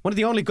got. One of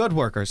the only good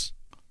workers.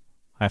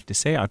 I have to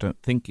say, I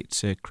don't think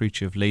it's a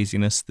creature of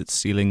laziness that's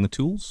stealing the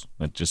tools.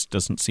 It just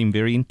doesn't seem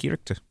very in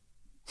character.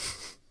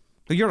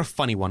 But you're a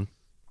funny one.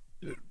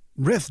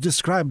 Reth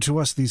described to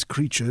us these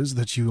creatures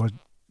that you are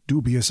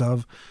dubious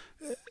of.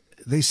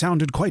 They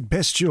sounded quite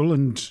bestial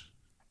and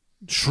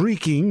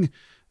shrieking.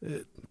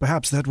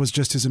 Perhaps that was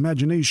just his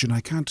imagination. I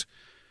can't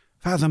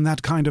fathom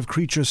that kind of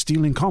creature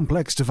stealing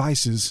complex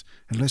devices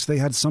unless they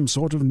had some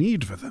sort of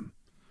need for them.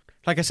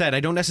 Like I said, I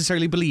don't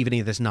necessarily believe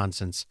any of this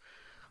nonsense.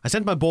 I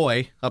sent my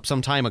boy up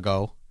some time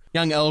ago,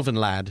 young elven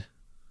lad.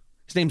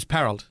 His name's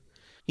Perold.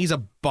 He's a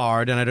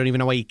bard, and I don't even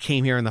know why he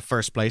came here in the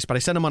first place, but I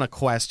sent him on a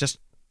quest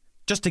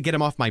just to get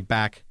him off my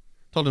back.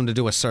 Told him to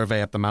do a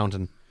survey up the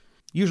mountain.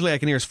 Usually I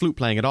can hear his flute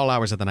playing at all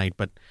hours of the night,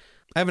 but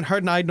I haven't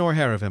heard an eye nor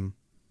hair of him.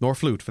 Nor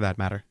flute, for that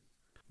matter.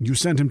 You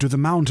sent him to the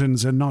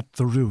mountains and not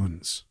the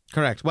ruins.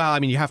 Correct. Well, I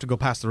mean, you have to go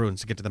past the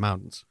ruins to get to the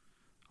mountains.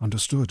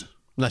 Understood.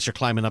 Unless you're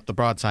climbing up the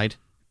broadside.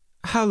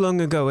 How long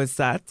ago is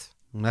that?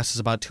 This is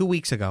about 2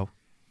 weeks ago.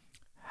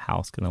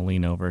 Hal's going to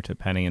lean over to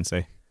Penny and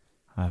say,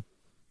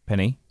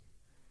 Penny,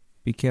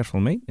 be careful,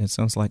 mate. It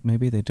sounds like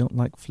maybe they don't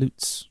like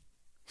flutes.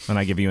 And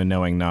I give you a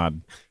knowing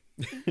nod.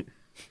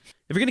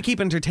 If you're going to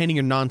keep entertaining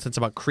your nonsense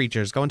about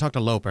creatures, go and talk to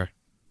Loper.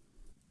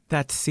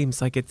 That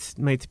seems like it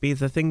might be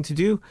the thing to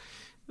do.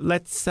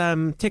 Let's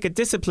take a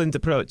disciplined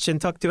approach and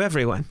talk to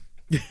everyone.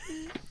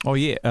 Oh,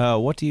 yeah.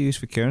 What do you use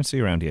for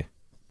currency around here?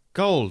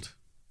 Gold.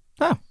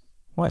 Oh,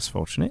 well, that's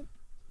fortunate.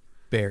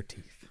 Bear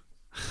teeth.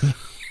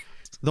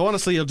 Though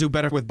honestly, you'll do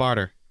better with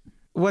barter.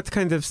 What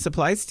kind of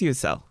supplies do you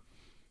sell?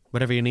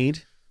 Whatever you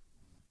need.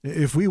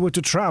 If we were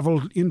to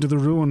travel into the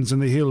ruins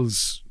and the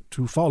hills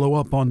to follow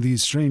up on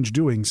these strange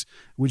doings,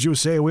 would you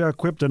say we are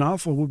equipped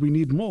enough, or would we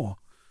need more?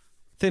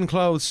 Thin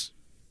clothes.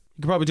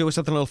 You could probably do with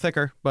something a little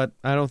thicker, but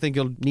I don't think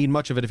you'll need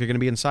much of it if you're going to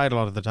be inside a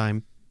lot of the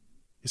time.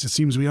 Yes, it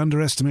seems we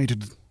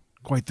underestimated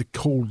quite the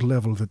cold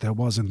level that there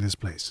was in this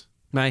place.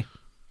 Aye.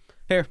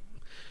 Here.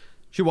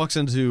 She walks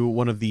into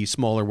one of the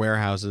smaller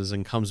warehouses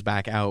and comes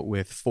back out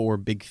with 4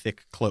 big,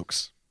 thick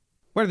cloaks.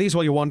 Wear these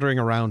while you're wandering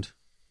around.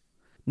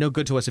 No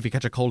good to us if you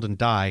catch a cold and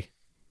die.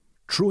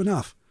 True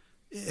enough.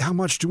 How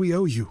much do we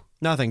owe you?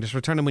 Nothing. Just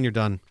return them when you're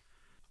done.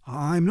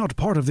 I'm not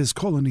part of this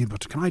colony,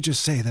 but can I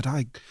just say that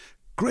I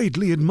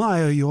greatly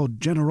admire your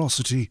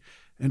generosity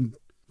and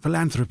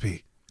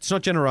philanthropy. It's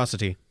not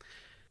generosity.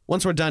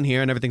 Once we're done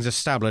here and everything's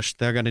established,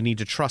 they're going to need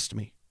to trust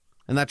me.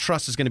 And that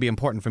trust is going to be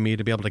important for me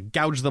to be able to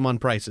gouge them on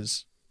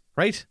prices.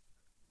 Right?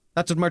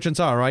 That's what merchants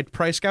are, right?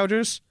 Price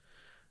gougers?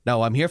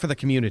 No, I'm here for the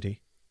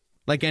community.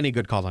 Like any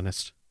good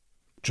colonist.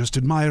 Just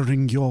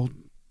admiring your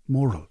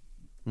moral.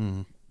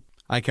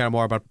 I care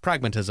more about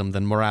pragmatism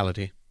than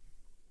morality.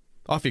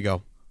 Off you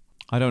go.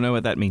 I don't know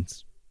what that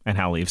means. And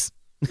Hal leaves.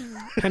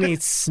 Penny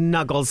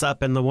snuggles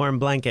up in the warm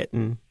blanket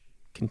and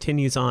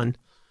continues on.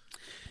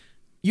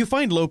 You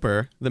find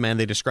Loper, the man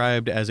they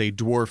described as a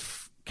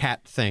dwarf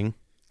cat thing,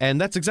 and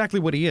that's exactly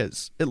what he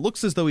is. It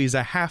looks as though he's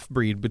a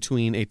half-breed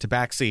between a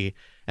tabaxi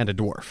and a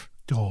dwarf.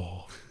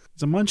 Oh,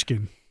 it's a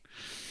munchkin.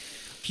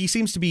 He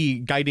seems to be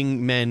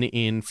guiding men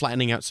in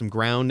flattening out some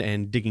ground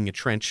and digging a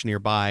trench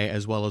nearby,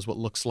 as well as what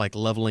looks like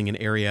leveling an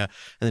area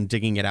and then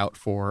digging it out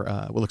for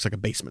what looks like a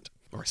basement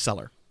or a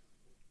cellar.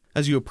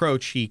 As you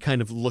approach, he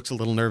kind of looks a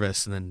little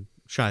nervous and then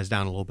shies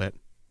down a little bit.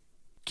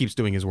 Keeps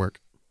doing his work.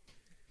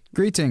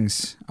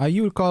 Greetings. Are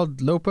you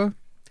called Loper?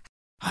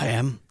 I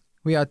am.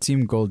 We are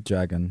Team Gold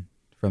Dragon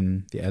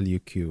from the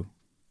LUQ.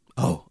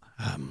 Oh,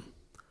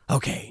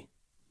 okay.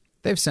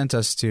 They've sent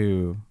us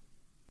to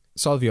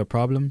solve your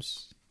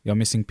problems, your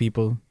missing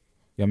people,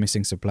 your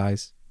missing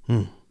supplies.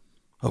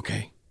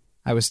 Okay.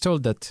 I was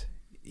told that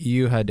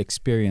you had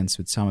experience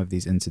with some of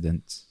these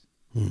incidents.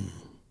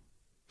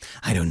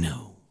 I don't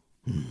know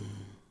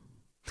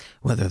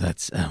whether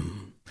that's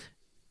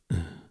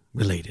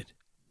related.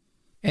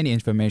 Any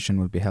information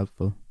will be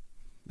helpful.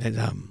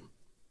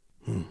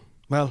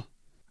 Well,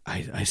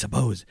 I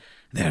suppose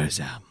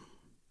there's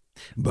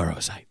burrow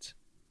sites.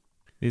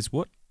 Is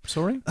what?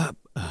 Sorry?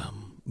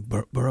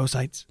 Burrow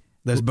sites.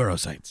 There's burrow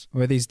sites.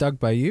 Were these dug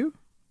by you?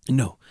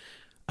 No.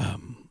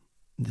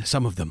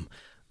 Some of them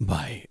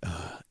by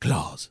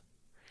claws,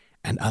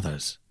 and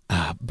others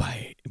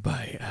by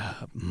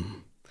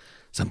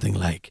something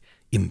like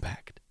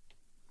impact.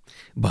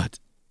 But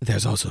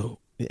there's also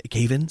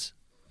cave-ins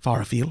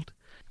far afield,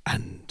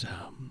 and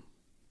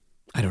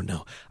I don't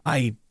know.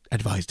 I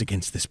advised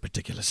against this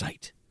particular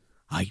site.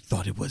 I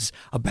thought it was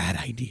a bad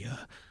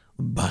idea,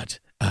 but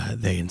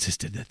they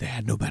insisted that they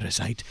had no better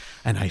site,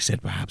 and I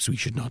said perhaps we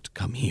should not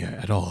come here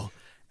at all,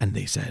 and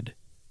they said,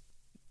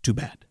 too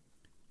bad.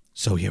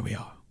 So here we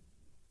are.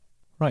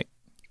 Right.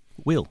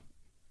 Will.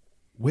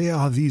 Where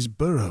are these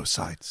burrow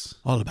sites?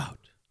 All about.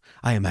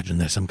 I imagine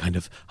there's some kind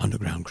of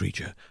underground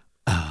creature.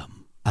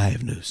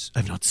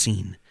 I've not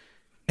seen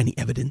any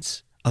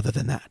evidence other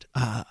than that.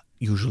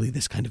 Usually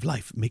this kind of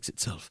life makes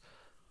itself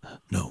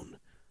known,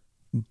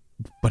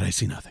 but I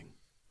see nothing.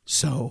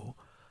 So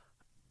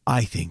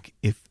I think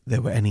if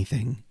there were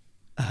anything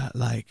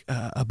like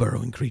a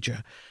burrowing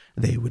creature,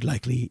 they would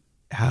likely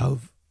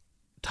have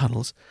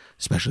tunnels,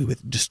 especially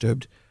with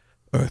disturbed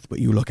earth. But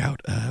you look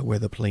out where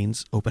the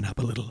plains open up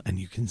a little, and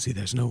you can see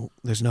there's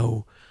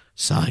no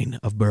sign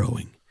of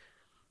burrowing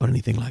or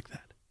anything like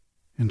that.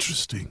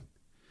 Interesting.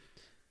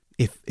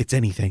 If it's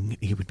anything,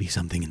 it would be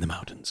something in the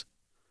mountains.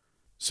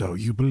 So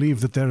you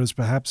believe that there is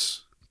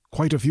perhaps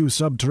quite a few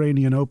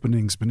subterranean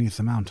openings beneath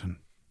the mountain?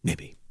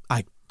 Maybe.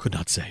 I could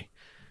not say.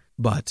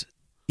 But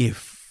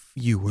if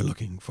you were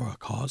looking for a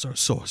cause or a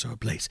source or a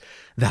place,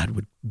 that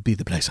would be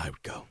the place I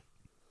would go.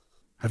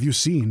 Have you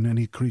seen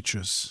any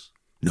creatures?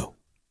 No.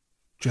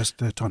 Just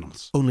their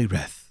tunnels? Only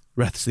Reth.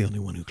 Reth's the only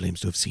one who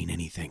claims to have seen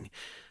anything.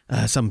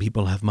 Some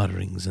people have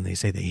mutterings and they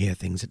say they hear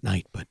things at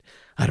night, but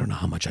I don't know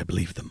how much I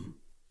believe them.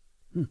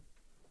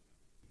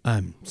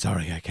 I'm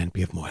sorry I can't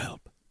be of more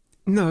help.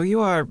 No,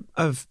 you are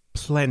of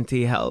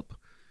plenty help.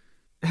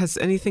 Has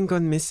anything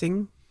gone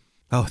missing?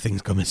 Oh,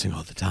 things go missing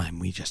all the time.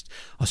 We just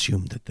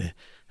assumed that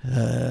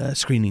the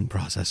screening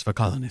process for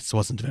colonists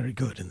wasn't very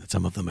good and that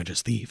some of them are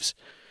just thieves.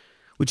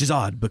 Which is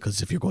odd,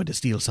 because if you're going to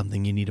steal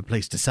something, you need a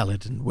place to sell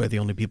it, and we're the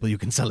only people you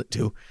can sell it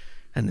to.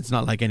 And it's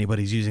not like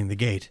anybody's using the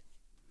gate.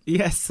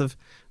 Yes, of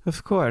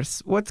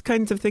course. What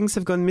kinds of things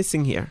have gone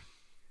missing here?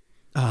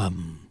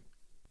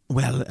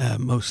 Well,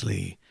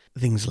 mostly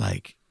things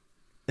like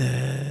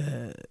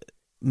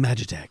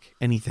Magitech,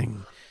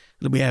 anything.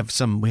 We have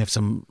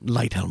some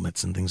light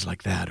helmets and things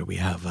like that, or we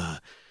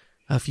have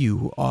a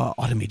few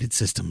automated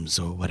systems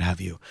or what have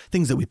you.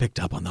 Things that we picked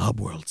up on the hub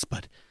worlds,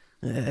 but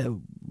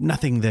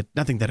nothing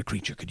that a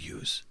creature could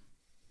use.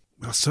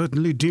 We are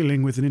certainly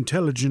dealing with an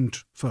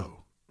intelligent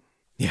foe.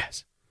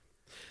 Yes.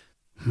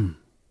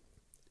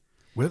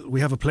 Well,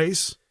 we have a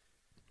place,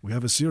 we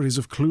have a series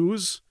of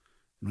clues,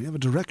 and we have a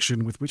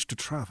direction with which to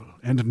travel,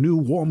 and new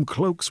warm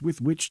cloaks with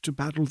which to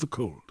battle the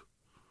cold.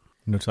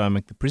 No time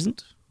like the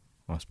present.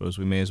 I suppose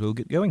we may as well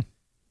get going.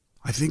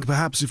 I think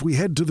perhaps if we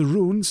head to the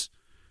ruins,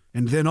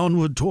 and then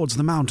onward towards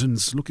the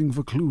mountains, looking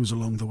for clues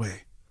along the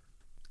way.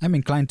 I'm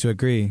inclined to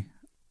agree.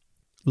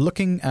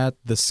 Looking at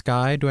the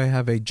sky, do I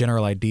have a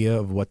general idea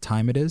of what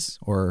time it is,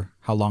 or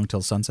how long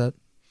till sunset?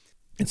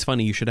 It's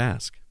funny you should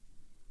ask.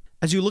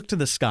 As you look to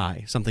the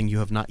sky, something you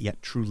have not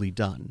yet truly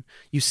done,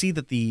 you see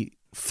that the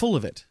full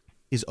of it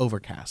is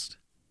overcast.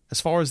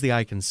 As far as the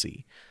eye can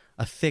see,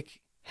 a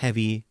thick,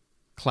 heavy,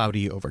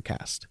 cloudy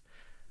overcast.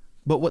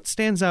 But what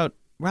stands out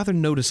rather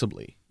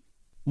noticeably,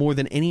 more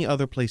than any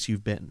other place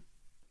you've been,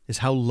 is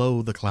how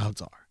low the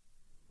clouds are.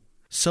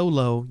 So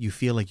low, you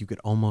feel like you could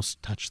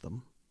almost touch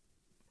them.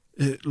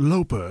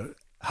 Loper,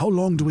 how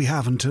long do we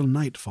have until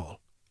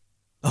nightfall?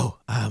 Oh,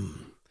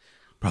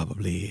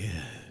 probably,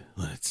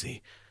 let's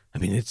see. I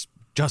mean, it's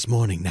just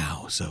morning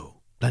now,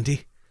 so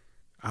plenty.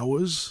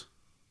 Hours?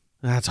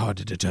 That's hard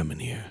to determine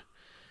here.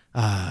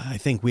 I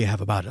think we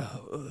have about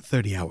a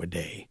 30-hour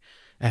day.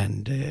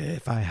 And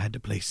if I had to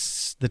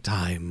place the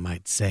time,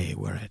 I'd say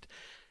we're at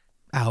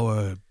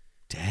hour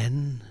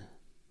 10.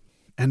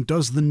 And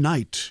does the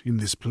night in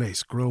this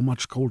place grow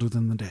much colder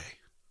than the day?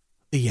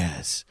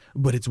 Yes,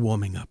 but it's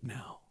warming up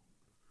now.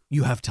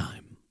 You have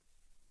time.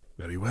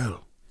 Very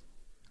well.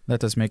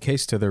 Let us make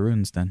haste to the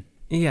ruins, then.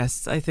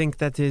 Yes, I think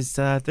that is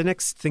the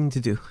next thing to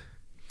do.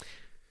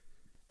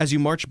 As you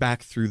march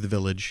back through the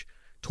village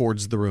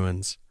towards the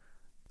ruins,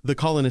 the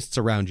colonists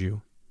around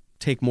you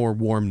take more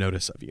warm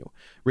notice of you,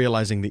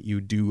 realizing that you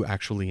do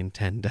actually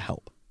intend to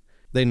help.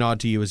 They nod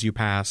to you as you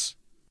pass.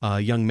 A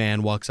young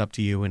man walks up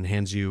to you and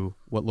hands you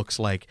what looks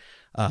like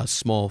a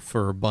small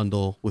fur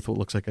bundle with what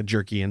looks like a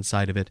jerky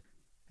inside of it.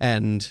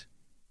 And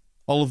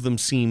all of them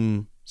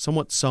seem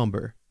somewhat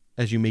somber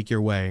as you make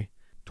your way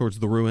towards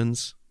the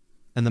ruins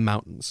and the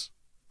mountains,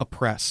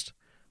 oppressed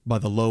by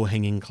the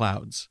low-hanging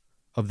clouds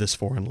of this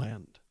foreign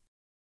land.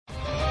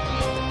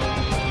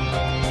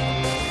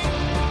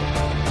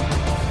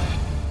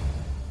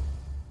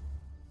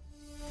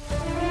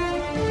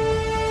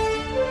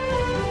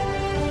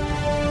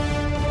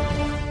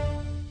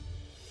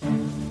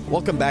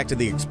 Welcome back to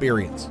The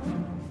Experience.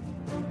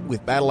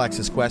 With Battle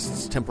Axe's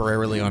quests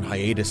temporarily on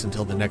hiatus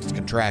until the next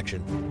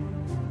contraction,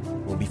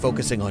 we'll be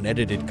focusing on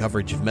edited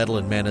coverage of Metal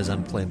and Mana's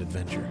unplanned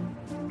adventure.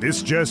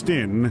 This just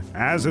in,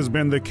 as has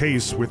been the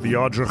case with the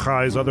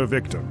Adrachai's other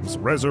victims,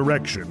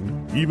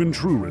 resurrection, even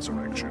true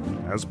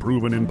resurrection, has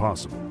proven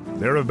impossible.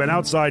 There have been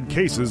outside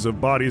cases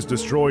of bodies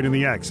destroyed in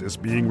the Axis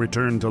being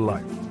returned to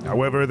life.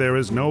 However, there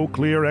is no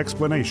clear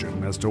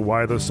explanation as to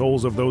why the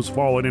souls of those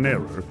fallen in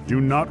error do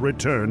not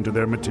return to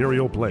their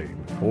material plane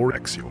or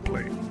axial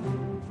plane.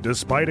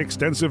 Despite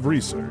extensive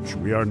research,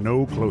 we are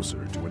no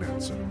closer to an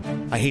answer.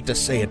 I hate to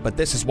say it, but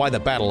this is why the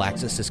Battle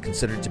Axis is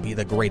considered to be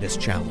the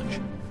greatest challenge.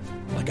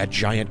 Like a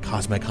giant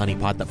cosmic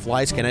honeypot that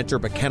flies can enter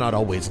but cannot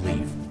always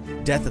leave.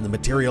 Death in the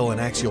material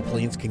and axial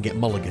planes can get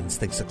mulligans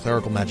thanks to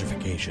clerical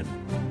magification.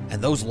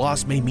 And those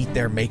lost may meet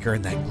their maker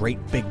in that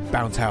great big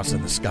bounce house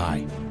in the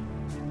sky.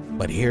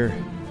 But here,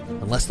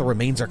 unless the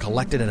remains are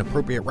collected and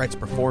appropriate rites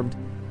performed,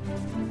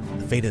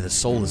 the fate of the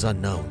soul is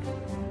unknown.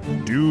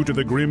 Due to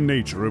the grim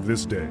nature of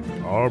this day,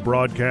 our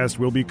broadcast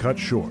will be cut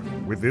short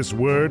with this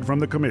word from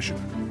the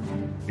Commissioner.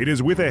 It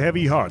is with a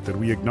heavy heart that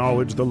we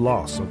acknowledge the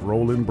loss of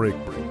Roland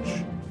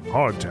Breakbridge.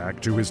 Hardtack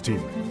to his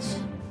teammates.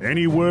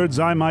 Any words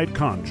I might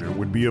conjure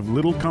would be of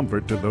little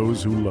comfort to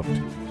those who loved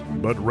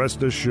him. But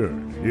rest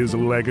assured, his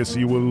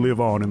legacy will live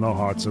on in the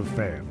hearts of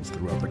fans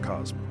throughout the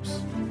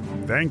cosmos.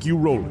 Thank you,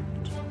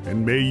 Roland,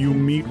 and may you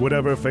meet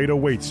whatever fate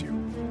awaits you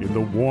in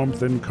the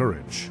warmth and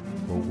courage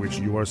for which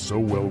you are so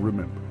well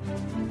remembered.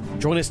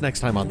 Join us next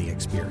time on The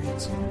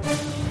Experience.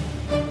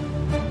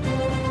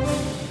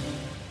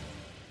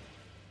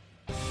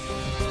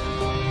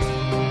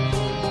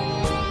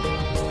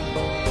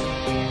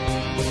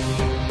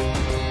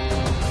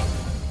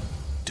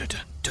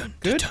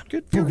 Good.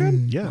 Feel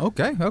good? Yeah.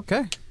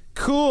 Okay.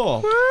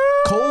 Cool.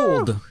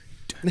 Cold.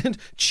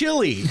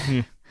 Chilly.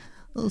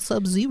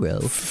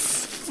 Sub-zero.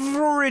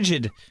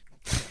 Frigid.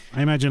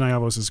 I imagine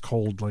Iavos is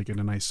cold, like in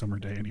a nice summer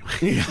day anyway.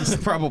 Yes,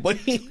 probably.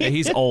 Yeah,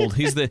 he's old.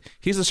 He's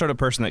the sort of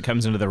person that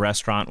comes into the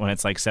restaurant when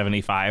it's like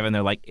 75 and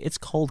they're like, "It's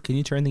cold. Can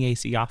you turn the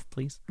AC off,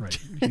 please?" Right.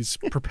 He's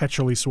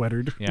perpetually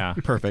sweatered. Yeah.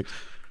 Perfect.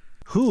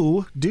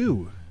 Who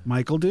do?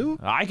 Michael do?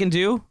 I can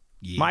do.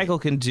 Yeah. Michael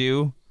can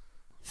do.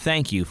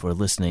 Thank you for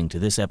listening to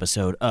this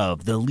episode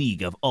of the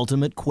League of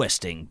Ultimate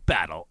Questing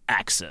Battle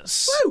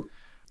Axis. Woo!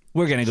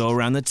 We're going to go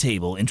around the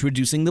table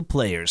introducing the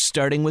players,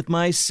 starting with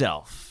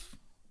myself.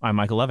 I'm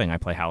Michael Loving. I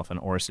play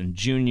Halifin Orison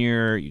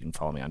Jr. You can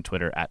follow me on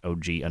Twitter at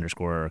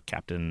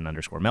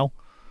OG_Captain_Mel.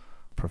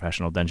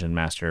 Professional dungeon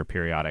master,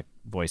 periodic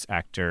voice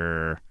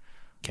actor.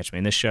 Catch me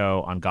in this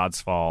show, on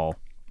God's Fall,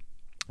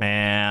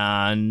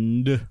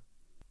 and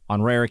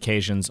on rare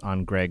occasions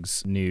on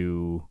Greg's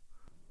new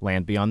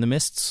Land Beyond the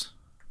Mists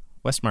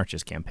West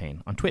Marches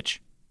campaign on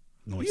Twitch.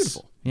 Nice.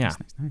 Beautiful. Yeah.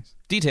 Nice.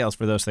 Details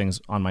for those things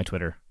on my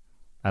Twitter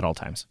at all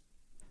times.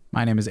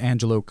 My name is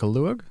Angelo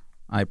Kaluag.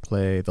 I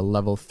play the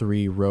level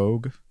 3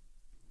 rogue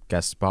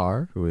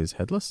Gaspar, who is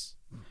headless.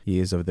 He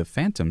is of the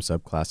Phantom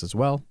subclass as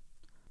well.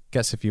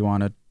 Guess if you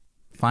want to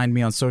find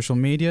me on social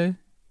media,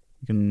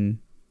 you can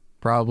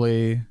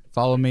probably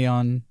follow me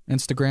on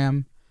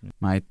Instagram.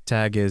 My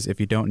tag is, if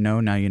you don't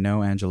know, now you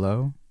know,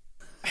 Angelo.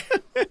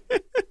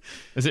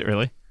 Is it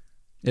really?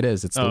 It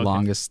is. It's the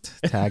longest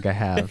tag I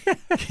have.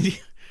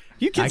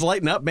 You kids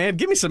lighten up, man.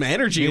 Give me some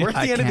energy. We're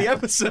at the end of the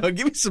episode.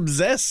 Give me some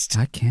zest.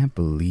 I can't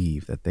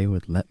believe that they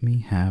would let me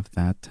have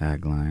that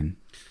tagline.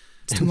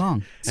 It's too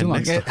long. It's too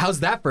long.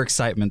 How's that for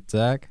excitement,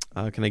 Zach?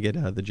 Can I get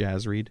the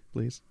jazz read,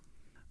 please?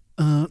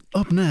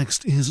 Up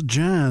next is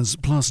jazz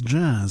plus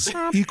jazz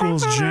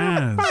equals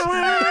jazz.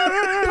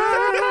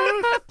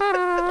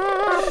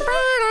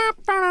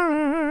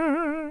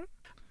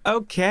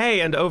 Okay,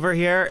 and over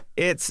here,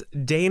 it's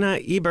Dana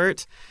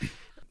Ebert.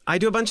 I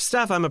do a bunch of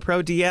stuff. I'm a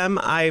pro DM.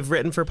 I've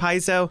written for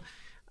Paizo.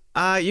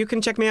 You can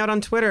check me out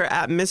on Twitter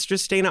at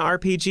Mistress Dana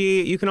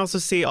RPG. You can also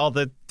see all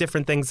the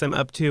different things I'm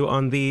up to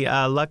on the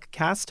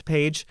Luckcast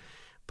page.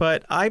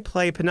 But I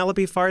play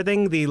Penelope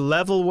Farthing, the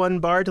level 1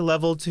 bard to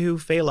level 2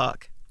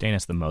 Phalok.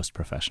 Dana's the most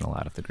professional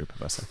out of the group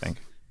of us, I think.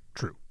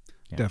 True.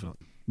 Yeah.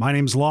 Definitely. My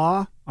name's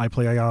Law. I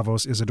play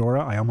Ayavos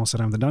Isadora. I almost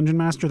said I'm the Dungeon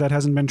Master. That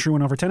hasn't been true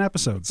in over 10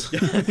 episodes.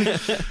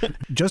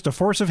 Just a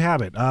force of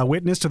habit.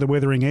 Witness to the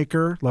Withering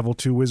Acre, level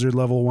 2 wizard,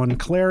 level 1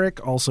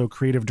 cleric, also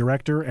creative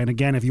director. And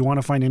again, if you want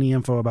to find any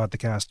info about the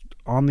cast,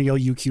 on the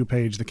LUQ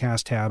page, the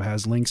cast tab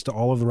has links to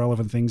all of the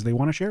relevant things they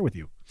want to share with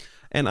you.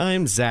 And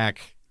I'm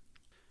Zach.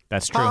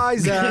 That's true. Hi,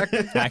 Zach.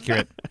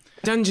 Accurate.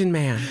 Dungeon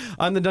Man.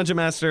 I'm the Dungeon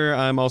Master.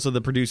 I'm also the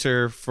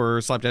producer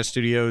for Slapdash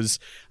Studios.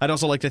 I'd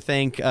also like to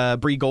thank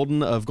Bree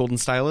Golden of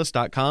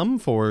GoldenStylist.com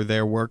for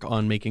their work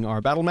on making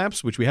our battle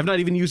maps, which we have not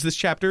even used this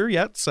chapter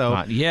yet. So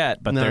Not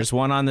yet, but there's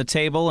one on the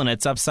table and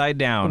it's upside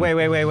down.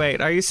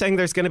 Wait. Are you saying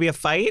there's going to be a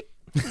fight?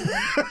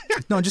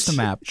 No, just a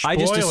map. I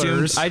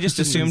just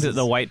assumed that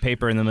the white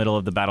paper in the middle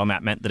of the battle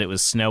map meant that it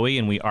was snowy,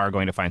 and we are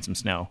going to find some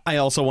snow. I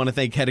also want to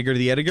thank Hediger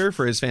the Editor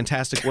for his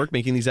fantastic work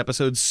making these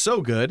episodes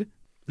so good.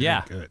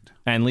 Yeah, good.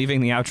 And leaving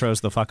the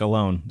outros the fuck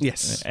alone.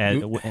 Yes.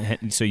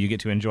 So you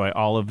get to enjoy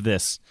all of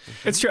this.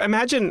 It's true.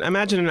 Imagine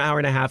an hour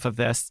and a half of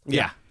this.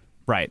 Yeah.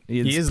 Right.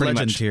 He is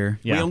legend here.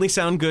 Yeah. We only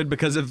sound good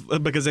because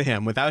of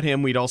him. Without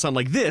him, we'd all sound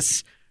like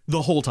this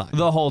the whole time.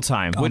 The whole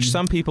time, which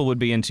some people would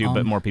be into,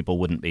 but more people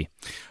wouldn't be.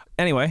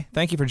 Anyway,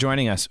 thank you for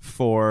joining us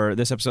for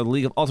this episode of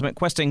League of Ultimate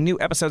Questing. New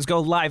episodes go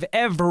live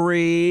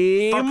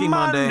every fucking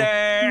Monday.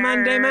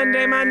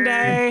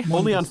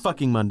 Only on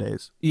fucking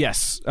Mondays.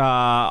 Yes.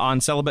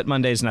 On Celibate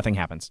Mondays, nothing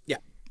happens. Yeah.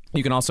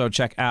 You can also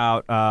check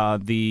out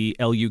the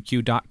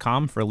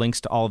luq.com for links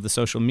to all of the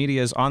social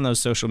medias. On those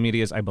social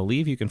medias, I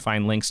believe you can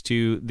find links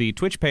to the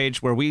Twitch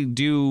page where we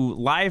do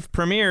live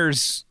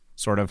premieres,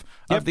 sort of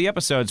the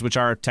episodes, which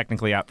are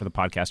technically out for the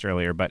podcast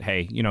earlier. But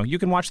hey, you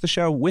can watch the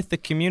show with the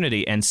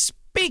community. And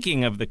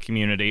speaking of the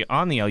community,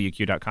 on the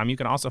luq.com, you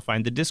can also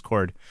find the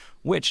Discord,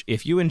 which,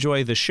 if you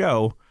enjoy the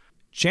show,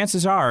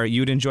 chances are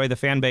you'd enjoy the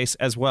fan base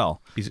as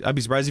well. I'd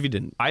be surprised if you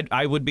didn't.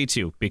 I would be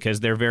too, because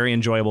they're very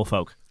enjoyable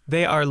folk.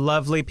 They are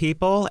lovely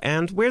people,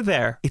 and we're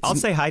there. I'll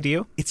say hi to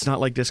you. It's not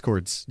like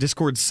Discords.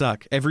 Discords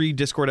suck. Every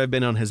Discord I've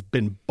been on has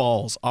been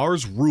balls.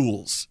 Ours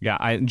rules. Yeah,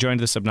 I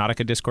joined the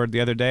Subnautica Discord the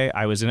other day.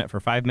 I was in it for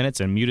 5 minutes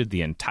and muted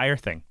the entire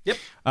thing. Yep.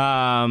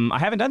 I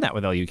haven't done that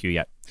with LUQ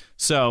yet.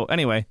 So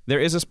anyway, there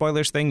is a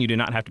spoilers thing. You do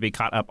not have to be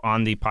caught up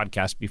on the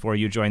podcast before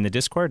you join the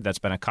Discord. That's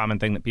been a common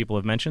thing that people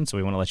have mentioned, so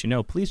we want to let you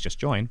know. Please just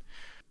join.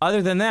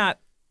 Other than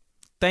that,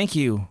 thank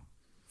you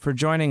for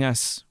joining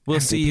us. We'll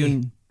MVP. see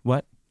you.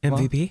 What?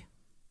 MVP?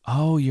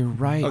 Oh, you're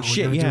right. Oh,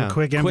 shit, Do yeah. a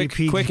quick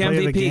MVP. Quick play of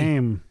the MVP.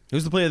 game.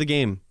 Who's the play of the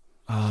game?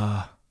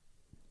 There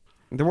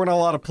weren't a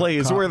lot of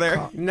plays, were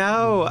there?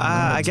 No,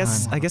 I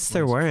guess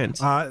there weren't.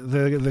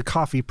 The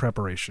coffee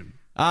preparation.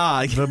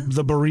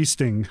 The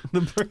baristing.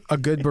 A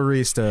good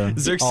barista.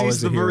 Xerxes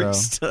always the a hero.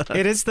 barista.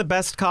 It is the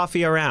best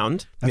coffee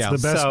around. That's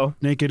the best So-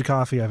 naked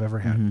coffee I've ever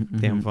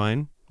had. Damn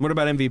fine. What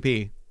about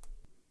MVP?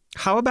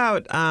 How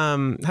about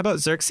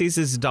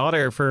Xerxes'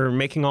 daughter for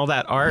making all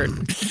that art?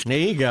 There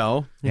you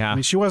go. Yeah. I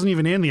mean, she wasn't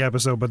even in the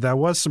episode, but that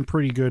was some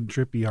pretty good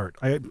trippy art.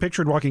 I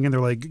pictured walking in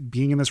there like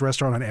being in this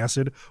restaurant on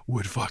acid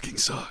would fucking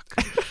suck.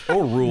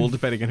 Or rule,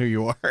 depending on who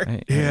you are.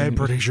 Yeah, I'm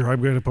pretty sure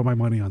I'm going to put my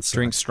money on suck.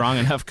 Drink strong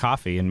enough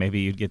coffee, and maybe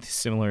you'd get the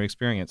similar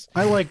experience.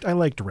 I liked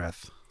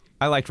Reth.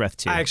 I liked Reth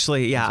too.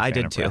 Actually, yeah, I fan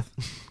did of too.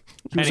 Reth.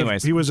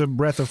 Anyways, he was a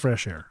breath of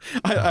fresh air.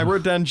 I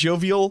wrote down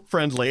jovial,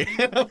 friendly,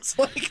 and I was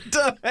like,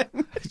 done.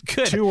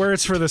 Good. 2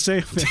 words for the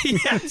same thing.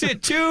 Yeah,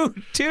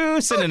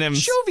 two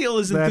synonyms. Jovial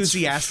is That's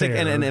enthusiastic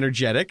fair. and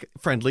energetic.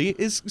 Friendly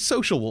is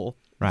sociable.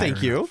 Right.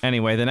 Thank you.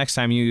 Anyway, the next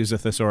time you use a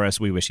thesaurus,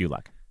 we wish you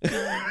luck.